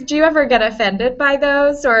curious, do you ever get offended by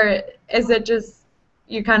those, or is it just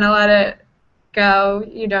you kind of let it go,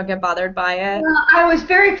 you don't get bothered by it? Well, I was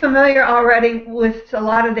very familiar already with a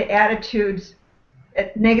lot of the attitudes,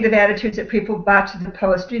 negative attitudes that people brought to the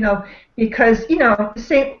Post, because,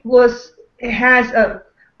 St. Louis has a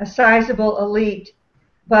sizable elite,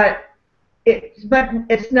 but it's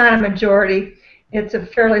not a majority. It's a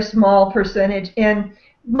fairly small percentage, and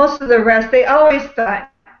most of the rest, they always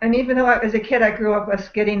thought, and even though as a kid I grew up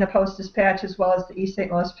with getting the Post-Dispatch as well as the East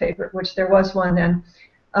St. Louis paper, which there was one then,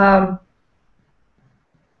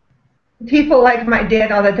 people like my dad,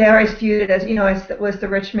 that they always viewed it as, as it was the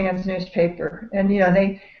rich man's newspaper, and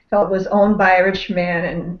they felt it was owned by a rich man,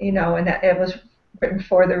 and and that it was written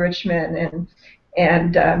for the rich men,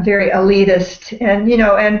 and very elitist, and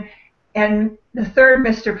the third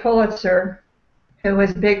Mr. Pulitzer, who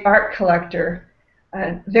was a big art collector,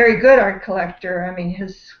 a very good art collector. I mean,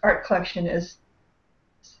 his art collection is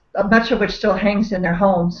much of which still hangs in their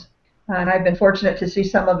homes, and I've been fortunate to see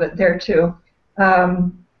some of it there too.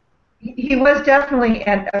 He was definitely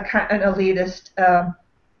an elitist,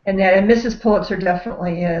 and Mrs. Pulitzer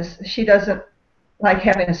definitely is. She doesn't like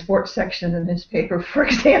having a sports section in the newspaper, for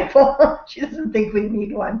example. She doesn't think we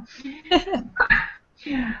need one.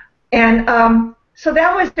 And so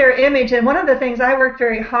that was their image, and one of the things I worked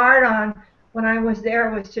very hard on when I was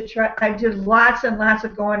there was to try. I did lots and lots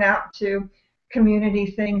of going out to community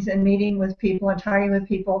things and meeting with people and talking with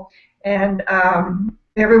people, and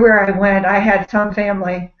everywhere I went, I had some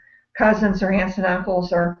family, cousins or aunts and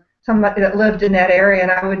uncles or somebody that lived in that area,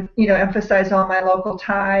 and I would emphasize all my local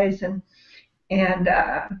ties and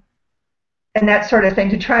that sort of thing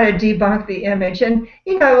to try to debunk the image. And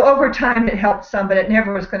over time it helped some, but it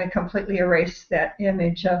never was going to completely erase that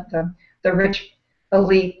image of the rich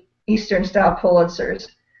elite Eastern style Pulitzers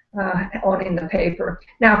owning the paper.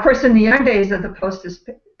 Now, of course, in the young days of the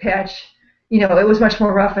Post-Dispatch, it was much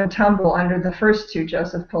more rough and tumble under the first two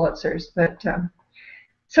Joseph Pulitzers, but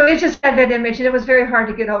so it just had that image, and it was very hard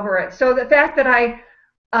to get over it. So the fact that I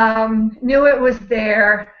knew it was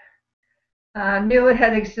there, knew it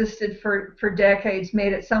had existed for decades,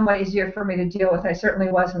 made it somewhat easier for me to deal with. I certainly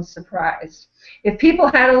wasn't surprised. If people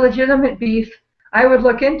had a legitimate beef, I would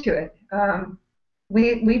look into it.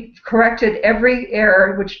 We corrected every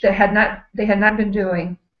error which they had not been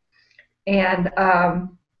doing, and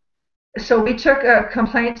so we took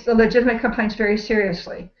legitimate complaints very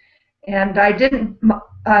seriously. And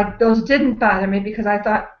those didn't bother me because I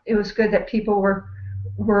thought it was good that people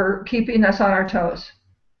were keeping us on our toes.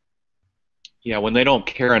 Yeah, when they don't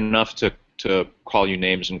care enough to call you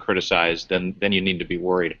names and criticize, then you need to be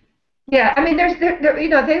worried. Yeah, I mean, they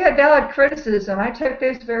had valid criticism. I took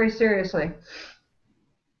this very seriously.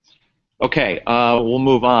 Okay, we'll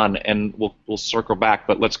move on and we'll circle back,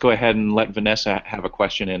 but let's go ahead and let Vanessa have a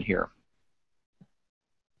question in here.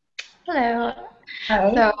 Hello.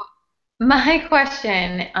 Hi. So my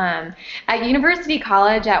question, at University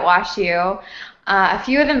College at WashU, a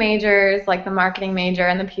few of the majors, like the marketing major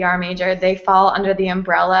and the PR major, they fall under the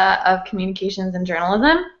umbrella of communications and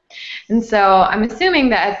journalism. And so I'm assuming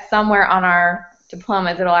that somewhere on our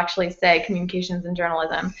diplomas it'll actually say communications and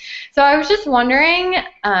journalism. So I was just wondering,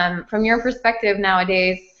 from your perspective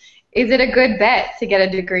nowadays, is it a good bet to get a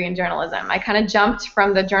degree in journalism? I kind of jumped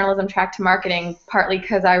from the journalism track to marketing partly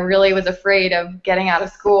because I really was afraid of getting out of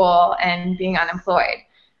school and being unemployed.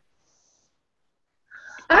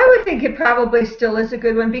 I would think it probably still is a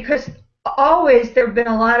good one because always there have been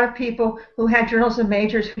a lot of people who had journalism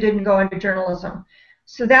majors who didn't go into journalism.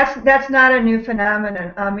 So that's not a new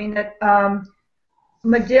phenomenon. I mean, that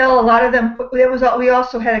Medill, a lot of them, we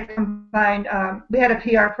also had a combined, we had a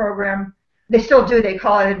PR program. They still do. They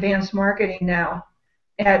call it advanced marketing now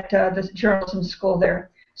at the journalism school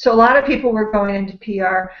there. So a lot of people were going into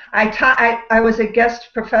PR. I was a guest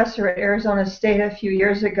professor at Arizona State a few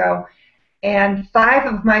years ago, and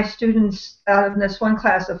 5 of my students out of this one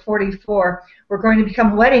class of 44 were going to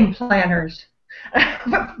become wedding planners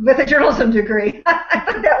with a journalism degree. I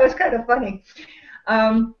thought that was kind of funny.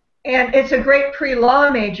 And it's a great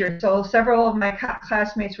pre-law major, so several of my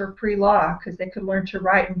classmates were pre-law because they could learn to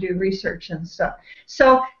write and do research and stuff.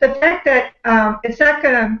 So the fact that it's not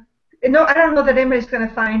going to, no, I don't know that anybody's going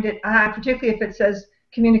to find it odd, particularly if it says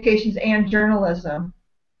communications and journalism,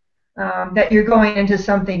 that you're going into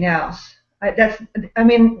something else. I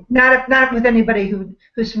mean, not with anybody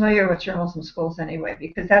who's familiar with journalism schools anyway,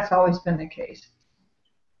 because that's always been the case.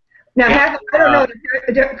 Now, I don't know,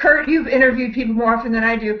 Kurt, you've interviewed people more often than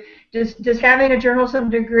I do. Does having a journalism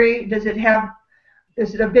degree, is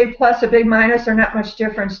it a big plus, a big minus, or not much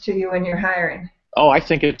difference to you when you're hiring? Oh, I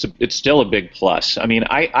think it's still a big plus. I mean,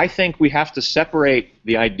 I think we have to separate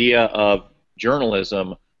the idea of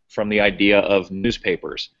journalism from the idea of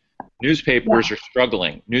newspapers. Newspapers are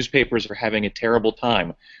struggling. Newspapers are having a terrible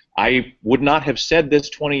time. I would not have said this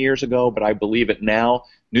 20 years ago, but I believe it now.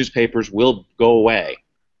 Newspapers will go away.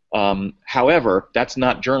 However, that's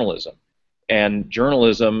not journalism, and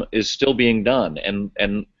journalism is still being done,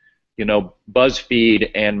 and you know,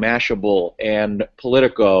 BuzzFeed and Mashable and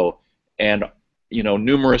Politico and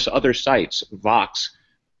numerous other sites, Vox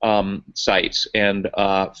sites and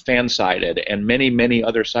Fansided and many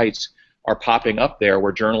other sites are popping up there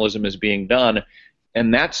where journalism is being done,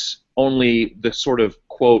 and that's only the sort of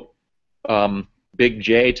quote big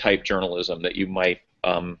J type journalism that you might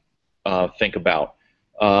think about.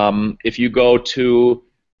 If you go to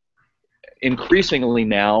increasingly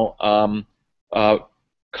now,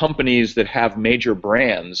 companies that have major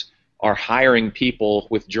brands are hiring people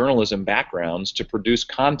with journalism backgrounds to produce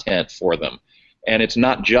content for them. And it's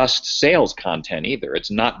not just sales content either.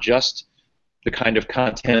 It's not just the kind of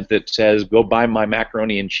content that says, go buy my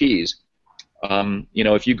macaroni and cheese.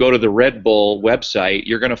 If you go to the Red Bull website,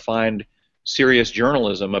 you're going to find serious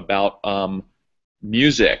journalism about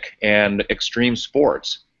music and extreme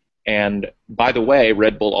sports. And by the way,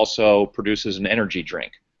 Red Bull also produces an energy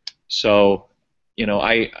drink. So,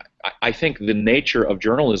 I think the nature of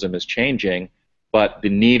journalism is changing, but the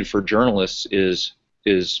need for journalists is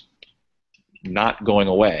not going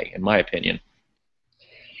away, in my opinion.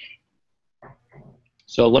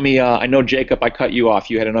 So let me, I know, Jacob, I cut you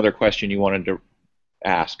off. You had another question you wanted to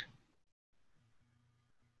ask.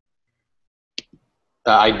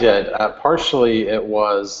 I did. Partially, it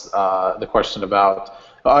was the question about.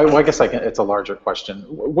 Well, I guess it's a larger question.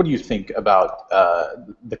 What do you think about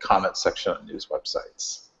the comment section on news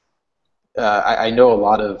websites? I know a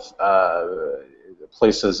lot of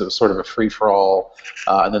places it was sort of a free-for-all,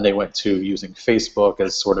 and then they went to using Facebook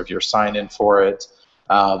as sort of your sign-in for it.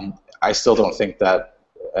 I still don't think that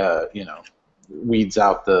weeds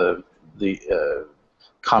out the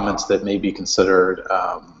comments that may be considered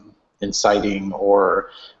inciting or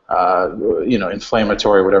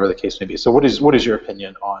inflammatory, whatever the case may be. So what is your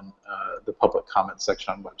opinion on the public comment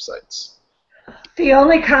section on websites? The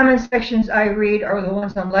only comment sections I read are the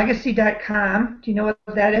ones on legacy.com. Do you know what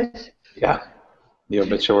that is? Yeah, the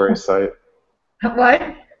obituary site.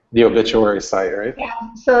 What? The obituary site, right? Yeah.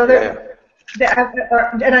 So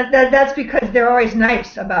that's because they're always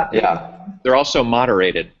nice about people. Yeah. They're also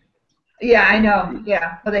moderated. Yeah, I know.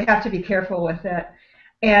 Yeah, well, they have to be careful with that.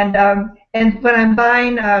 And when I'm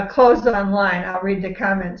buying clothes online, I'll read the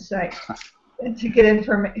comments site to get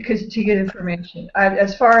information.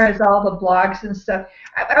 As far as all the blogs and stuff,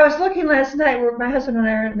 I was looking last night where my husband and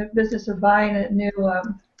I are in the business of buying a new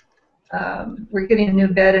we're getting a new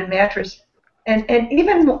bed and mattress, and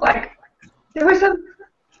even like there was a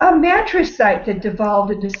mattress site that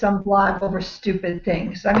devolved into some blog over stupid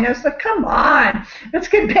things. I mean, I was like, come on, let's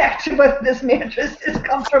get back to whether this mattress is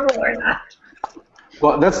comfortable or not.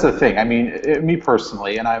 Well, that's the thing. I mean, me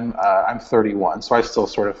personally, and I'm 31, so I still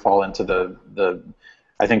sort of fall into the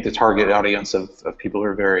I think the target audience of people who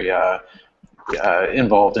are very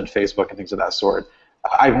involved in Facebook and things of that sort.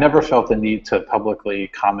 I've never felt the need to publicly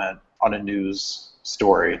comment on a news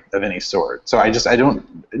story of any sort. So I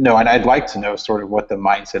don't know, and I'd like to know sort of what the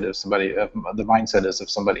mindset of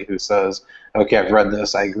somebody who says, okay, I've read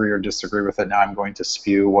this, I agree or disagree with it, now I'm going to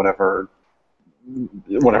spew whatever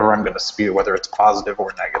I'm going to spew, whether it's positive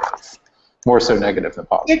or negative. More so negative than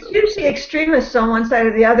positive. It's usually extremists on one side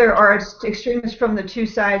or the other, or it's extremists from the two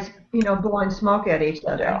sides, blowing smoke at each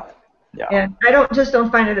other. Yeah. Yeah. And I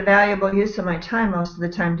don't find it a valuable use of my time most of the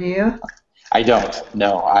time. Do you? I don't.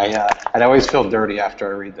 No. I always feel dirty after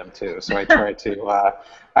I read them too. So I try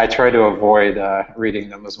to avoid reading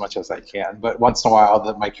them as much as I can. But once in a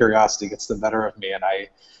while, my curiosity gets the better of me,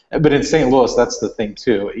 But in St. Louis, that's the thing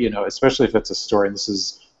too. Especially if it's a story. And this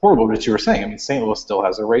is horrible what you were saying. I mean, St. Louis still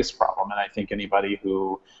has a race problem, and I think anybody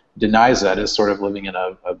who denies that is sort of living in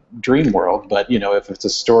a dream world. But if it's a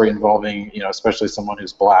story involving especially someone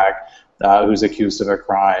who's black, who's accused of a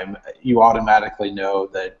crime, you automatically know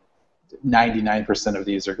that 99% of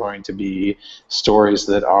these are going to be stories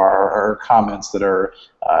that are comments that are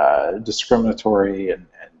discriminatory and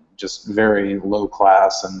just very low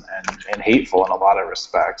class and hateful in a lot of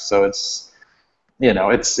respects. So I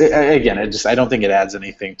don't think it adds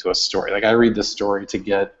anything to a story. Like, I read the story to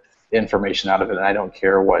get information out of it, and I don't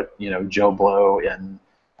care what Joe Blow and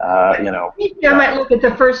I might look at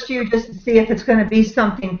the first few just to see if it's going to be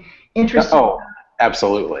something interesting. Oh,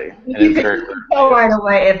 absolutely. You can tell right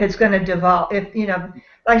away if it's going to devolve. If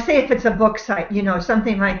like say if it's a book site,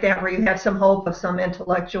 something like that where you have some hope of some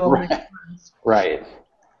intellectual response. Right.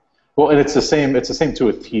 Well, and it's the same too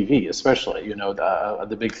with TV, especially.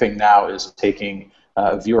 The big thing now is taking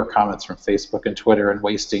viewer comments from Facebook and Twitter and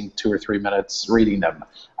wasting 2 or 3 minutes reading them.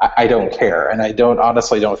 I don't care, and I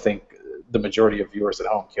honestly don't think the majority of viewers at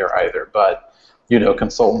home care either. But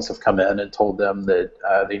consultants have come in and told them that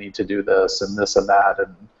they need to do this and that,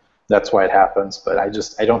 and that's why it happens. But I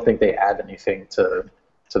don't think they add anything to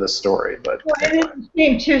the story. But well, and it's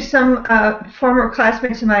interesting too. Some former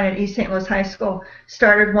classmates of mine at East St. Louis High School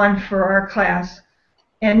started one for our class,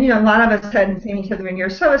 and a lot of us hadn't seen each other in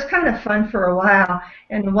years, so it was kind of fun for a while.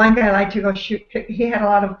 And one guy liked to go shoot. He had a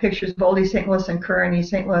lot of pictures of old East St. Louis and current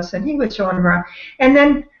East St. Louis, and he would show them around.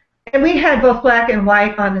 And we had both black and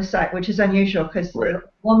white on the site, which is unusual because the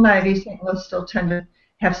alumni of East St. Louis still tend to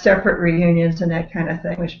have separate reunions and that kind of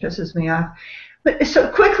thing, which pisses me off. But so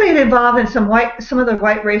quickly it evolved, and some of the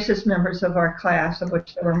white racist members of our class, of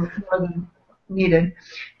which there were more than needed,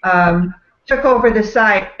 took over the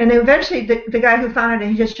site. And eventually, the guy who founded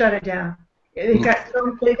it, he just shut it down. It got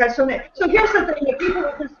so So here's the thing: if people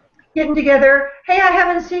were just getting together, hey, I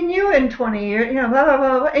haven't seen you in 20 years, blah blah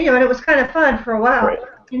blah, blah, and it was kind of fun for a while. Right.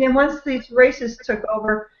 And then once these racists took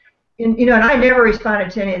over, and I never responded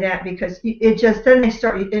to any of that because then they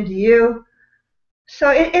start into you. So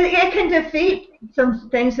it can defeat some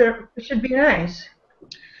things that should be nice.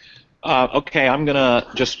 Okay, I'm going to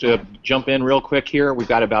just jump in real quick here. We've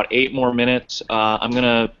got about 8 more minutes. I'm going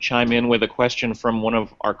to chime in with a question from one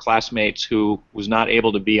of our classmates who was not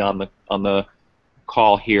able to be on the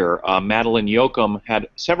call here. Madeline Yoakum had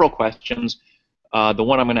several questions. The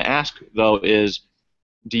one I'm going to ask, though, is,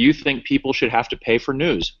 do you think people should have to pay for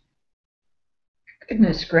news?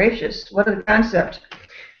 Goodness gracious, what a concept.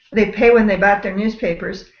 They pay when they bought their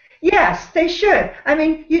newspapers. Yes, they should. I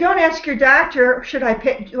mean, you don't ask your doctor, should I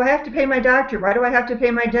pay? Do I have to pay my doctor? Why do I have to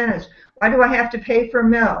pay my dentist? Why do I have to pay for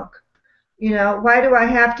milk? Why do I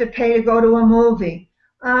have to pay to go to a movie?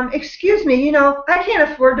 Excuse me, I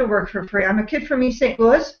can't afford to work for free. I'm a kid from East St.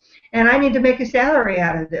 Louis, and I need to make a salary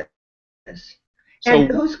out of this.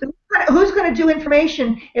 And who's going to do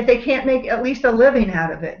information if they can't make at least a living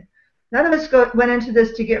out of it? None of us went into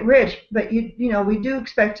this to get rich, but we do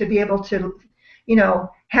expect to be able to,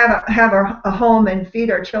 have a home and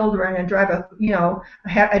feed our children and drive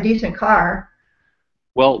a decent car.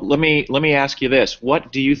 Well, let me ask you this: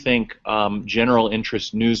 what do you think general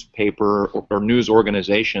interest newspaper or news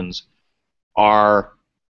organizations are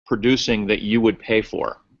producing that you would pay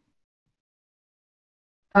for?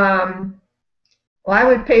 Well, I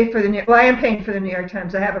would pay for I am paying for the New York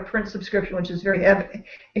Times. I have a print subscription, which is very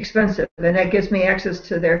expensive, and that gives me access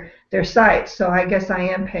to their site. So I guess I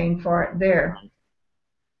am paying for it there.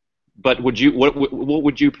 But what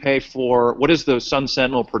would you pay for? What is the Sun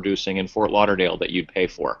Sentinel producing in Fort Lauderdale that you'd pay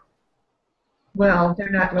for? Well, they're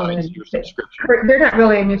not really a Your newspaper. subscription. They're not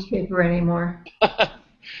really a newspaper anymore.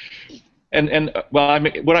 And well, I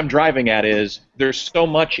mean, what I'm driving at is there's so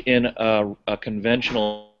much in a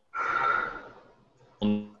conventional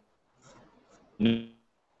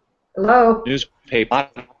Hello? newspaper.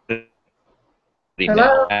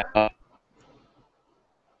 Hello?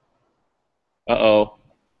 Uh-oh.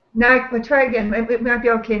 Now, we'll try again. It might be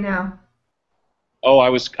okay now. Oh, I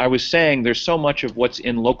was saying there's so much of what's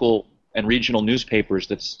in local and regional newspapers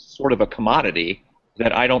that's sort of a commodity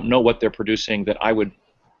that I don't know what they're producing that I would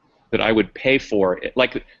pay for.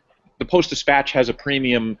 Like the Post-Dispatch has a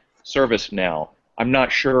premium service now. I'm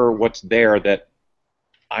not sure what's there that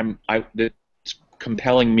that's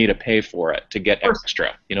compelling me to pay for it to get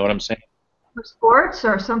extra. You know what I'm saying? For sports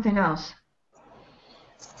or something else?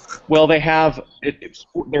 Well, they have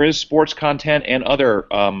there is sports content and other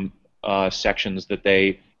sections that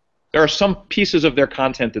there are some pieces of their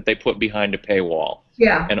content that they put behind a paywall.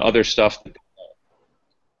 Yeah. And other stuff.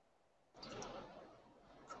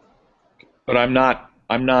 But I'm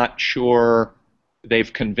not sure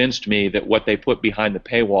they've convinced me that what they put behind the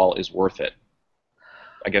paywall is worth it.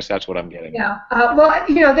 I guess that's what I'm getting. Yeah. Well,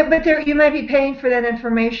 you know, but you might be paying for that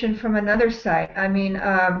information from another site. I mean,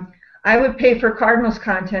 I would pay for Cardinals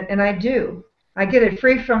content, and I do. I get it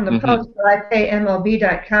free from the Post, but I pay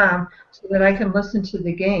MLB.com so that I can listen to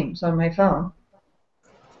the games on my phone.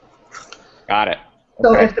 Got it.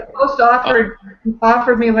 So Okay. if the Post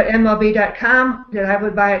offered me what MLB.com, then I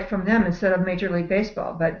would buy it from them instead of Major League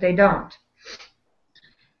Baseball, but they don't.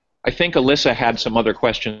 I think Alyssa had some other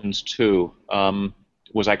questions too.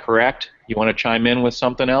 Was I correct? You want to chime in with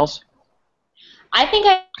something else? I think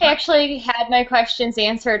I actually had my questions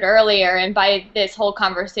answered earlier and by this whole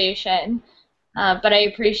conversation, but I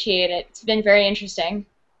appreciate it. It's been very interesting.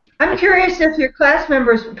 I'm curious if your class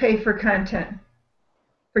members pay for content,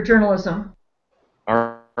 for journalism.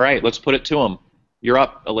 All right, let's put it to them. You're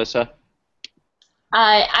up, Alyssa.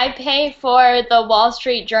 I pay for the Wall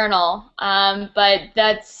Street Journal, but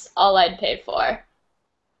that's all I'd pay for.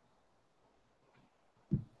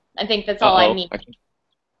 I think that's all I need.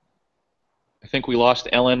 I think we lost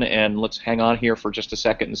Ellen, and let's hang on here for just a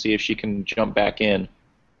second and see if she can jump back in.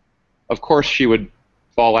 Of course, she would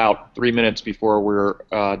fall out 3 minutes before we're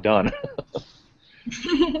done.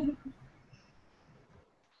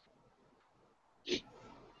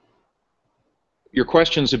 Your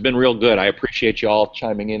questions have been real good. I appreciate you all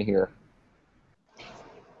chiming in here.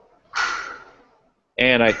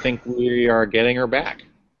 And I think we are getting her back.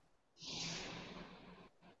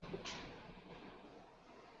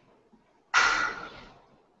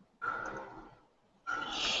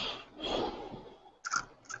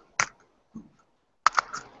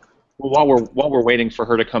 Well, while we're waiting for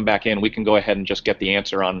her to come back in, we can go ahead and just get the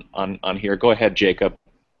answer on here. Go ahead, Jacob.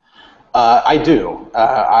 I do.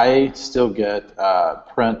 I still get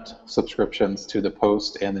print subscriptions to the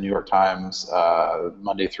Post and the New York Times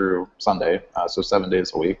Monday through Sunday, so 7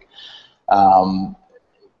 days a week. And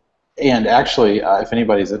actually, if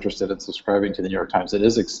anybody's interested in subscribing to the New York Times, it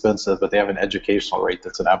is expensive, but they have an educational rate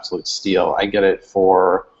that's an absolute steal. I get it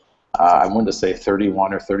for, I wanted to say $31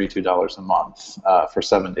 or $32 a month for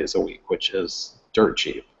 7 days a week, which is dirt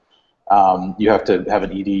cheap. You have to have an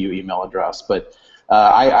EDU email address, but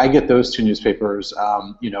I get those two newspapers.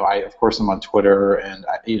 You know, of course, I'm on Twitter, and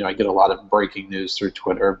I get a lot of breaking news through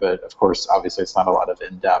Twitter. But of course, obviously, it's not a lot of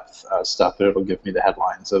in-depth stuff, but it'll give me the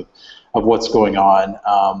headlines of what's going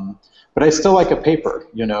on. But I still like a paper,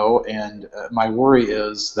 you know, and my worry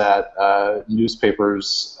is that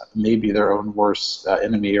newspapers may be their own worst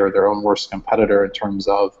enemy or their own worst competitor in terms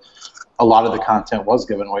of a lot of the content was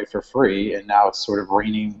given away for free, and now it's sort of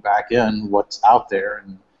reining back in what's out there,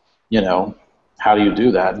 and you know. How do you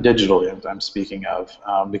do that digitally? I'm speaking of,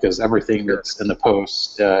 because everything that's in the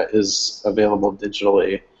Post is available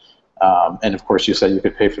digitally, and of course you said you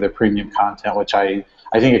could pay for the premium content, which I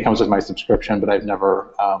think it comes with my subscription, but I've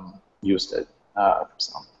never used it.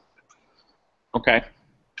 So. Okay.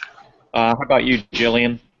 How about you,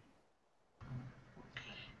 Jillian?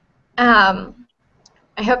 I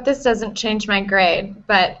hope this doesn't change my grade,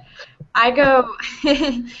 but I go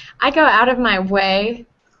out of my way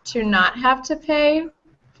to not have to pay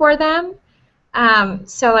for them.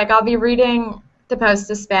 So like I'll be reading the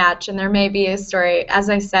Post-Dispatch, and there may be a story. As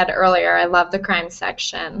I said earlier, I love the crime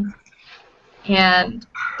section, and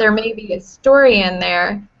there may be a story in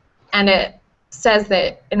there, and it says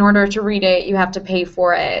that in order to read it you have to pay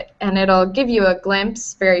for it, and it'll give you a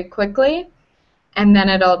glimpse very quickly, and then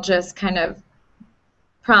it'll just kind of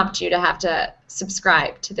prompt you to have to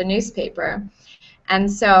subscribe to the newspaper.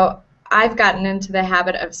 And so I've gotten into the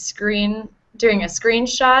habit of doing a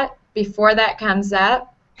screenshot before that comes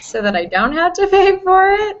up so that I don't have to pay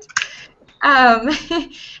for it.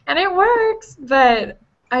 And it works, but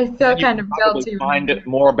I feel kind of guilty. You can find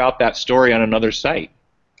more about that story on another site.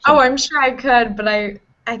 Oh, I'm sure I could, but I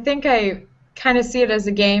think I kind of see it as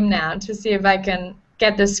a game now to see if I can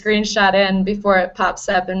get the screenshot in before it pops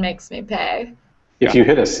up and makes me pay. If you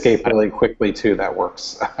hit escape really quickly too, that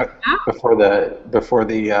works. before the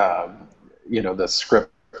the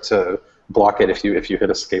script to block it. If you hit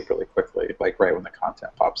escape really quickly, like right when the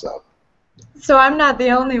content pops up. So I'm not the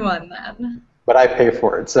only one then. But I pay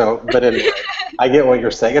for it. So, but anyway, I get what you're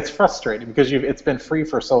saying. It's frustrating because it's been free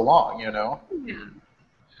for so long, Yeah.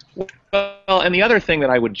 Well, and the other thing that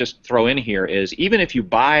I would just throw in here is even if you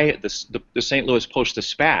buy the St. Louis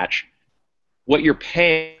Post-Dispatch, what you're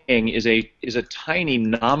paying is a tiny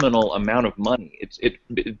nominal amount of money.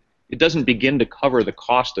 It doesn't begin to cover the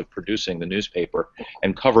cost of producing the newspaper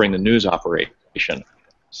and covering the news operation.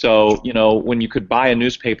 So, when you could buy a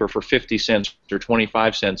newspaper for 50 cents or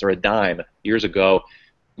 25 cents or a dime years ago,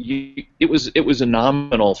 it was a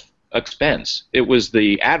nominal expense. It was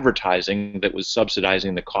the advertising that was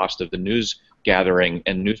subsidizing the cost of the news gathering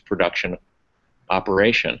and news production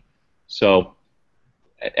operation. So,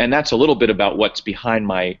 and that's a little bit about what's behind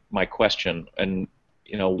my question, and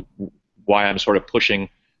why I'm sort of pushing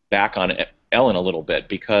back on Ellen a little bit,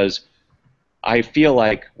 because I feel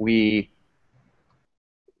like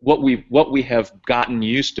what we have gotten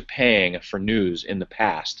used to paying for news in the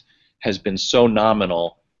past has been so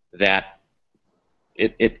nominal that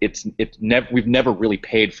we've never really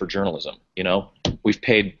paid for journalism. We've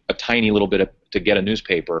paid a tiny little bit to get a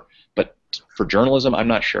newspaper, but for journalism, I'm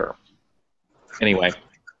not sure. Anyway,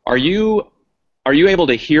 are you able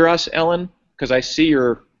to hear us, Ellen? Because I see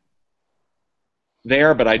you're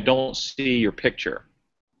there, but I don't see your picture.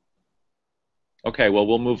 Okay, well,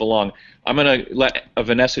 we'll move along. I'm going to let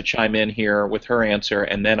Vanessa chime in here with her answer,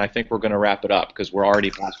 and then I think we're going to wrap it up because we're already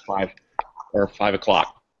past 5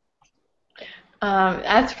 o'clock.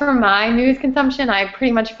 As for my news consumption, I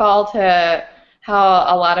pretty much fall to how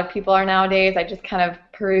a lot of people are nowadays. I just kind of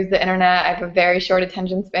peruse the internet. I have a very short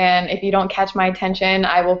attention span. If you don't catch my attention,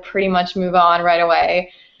 I will pretty much move on right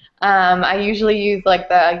away. I usually use like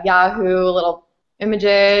the Yahoo little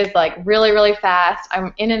images, like really, really fast.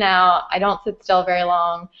 I'm in and out. I don't sit still very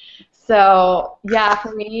long. So yeah,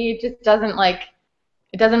 for me, it just doesn't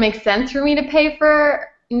make sense for me to pay for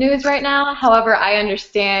news right now. However, I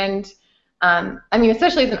understand.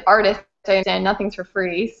 Especially as an artist, I understand nothing's for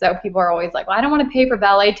free. So people are always like, well, I don't want to pay for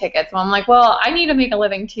ballet tickets. Well, I'm like, well, I need to make a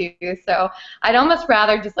living too. So I'd almost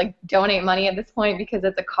rather just like donate money at this point because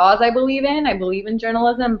it's a cause I believe in. I believe in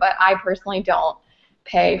journalism, but I personally don't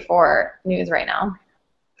pay for news right now.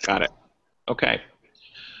 Got it. Okay.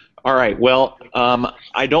 All right. Well,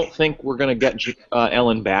 I don't think we're going to get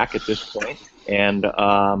Ellen back at this point. And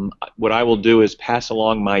what I will do is pass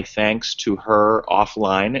along my thanks to her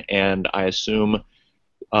offline, and I assume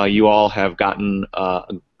you all have gotten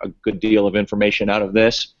a good deal of information out of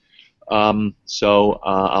this. So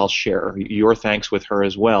I'll share your thanks with her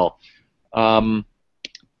as well.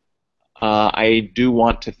 I do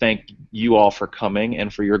want to thank you all for coming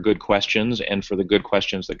and for your good questions and for the good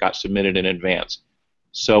questions that got submitted in advance.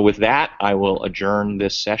 So with that, I will adjourn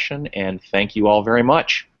this session and thank you all very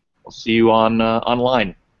much. We'll see you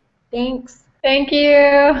online. Thanks. Thank you.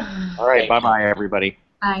 All right. Bye-bye, everybody.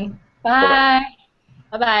 Bye. Bye.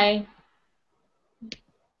 Bye-bye.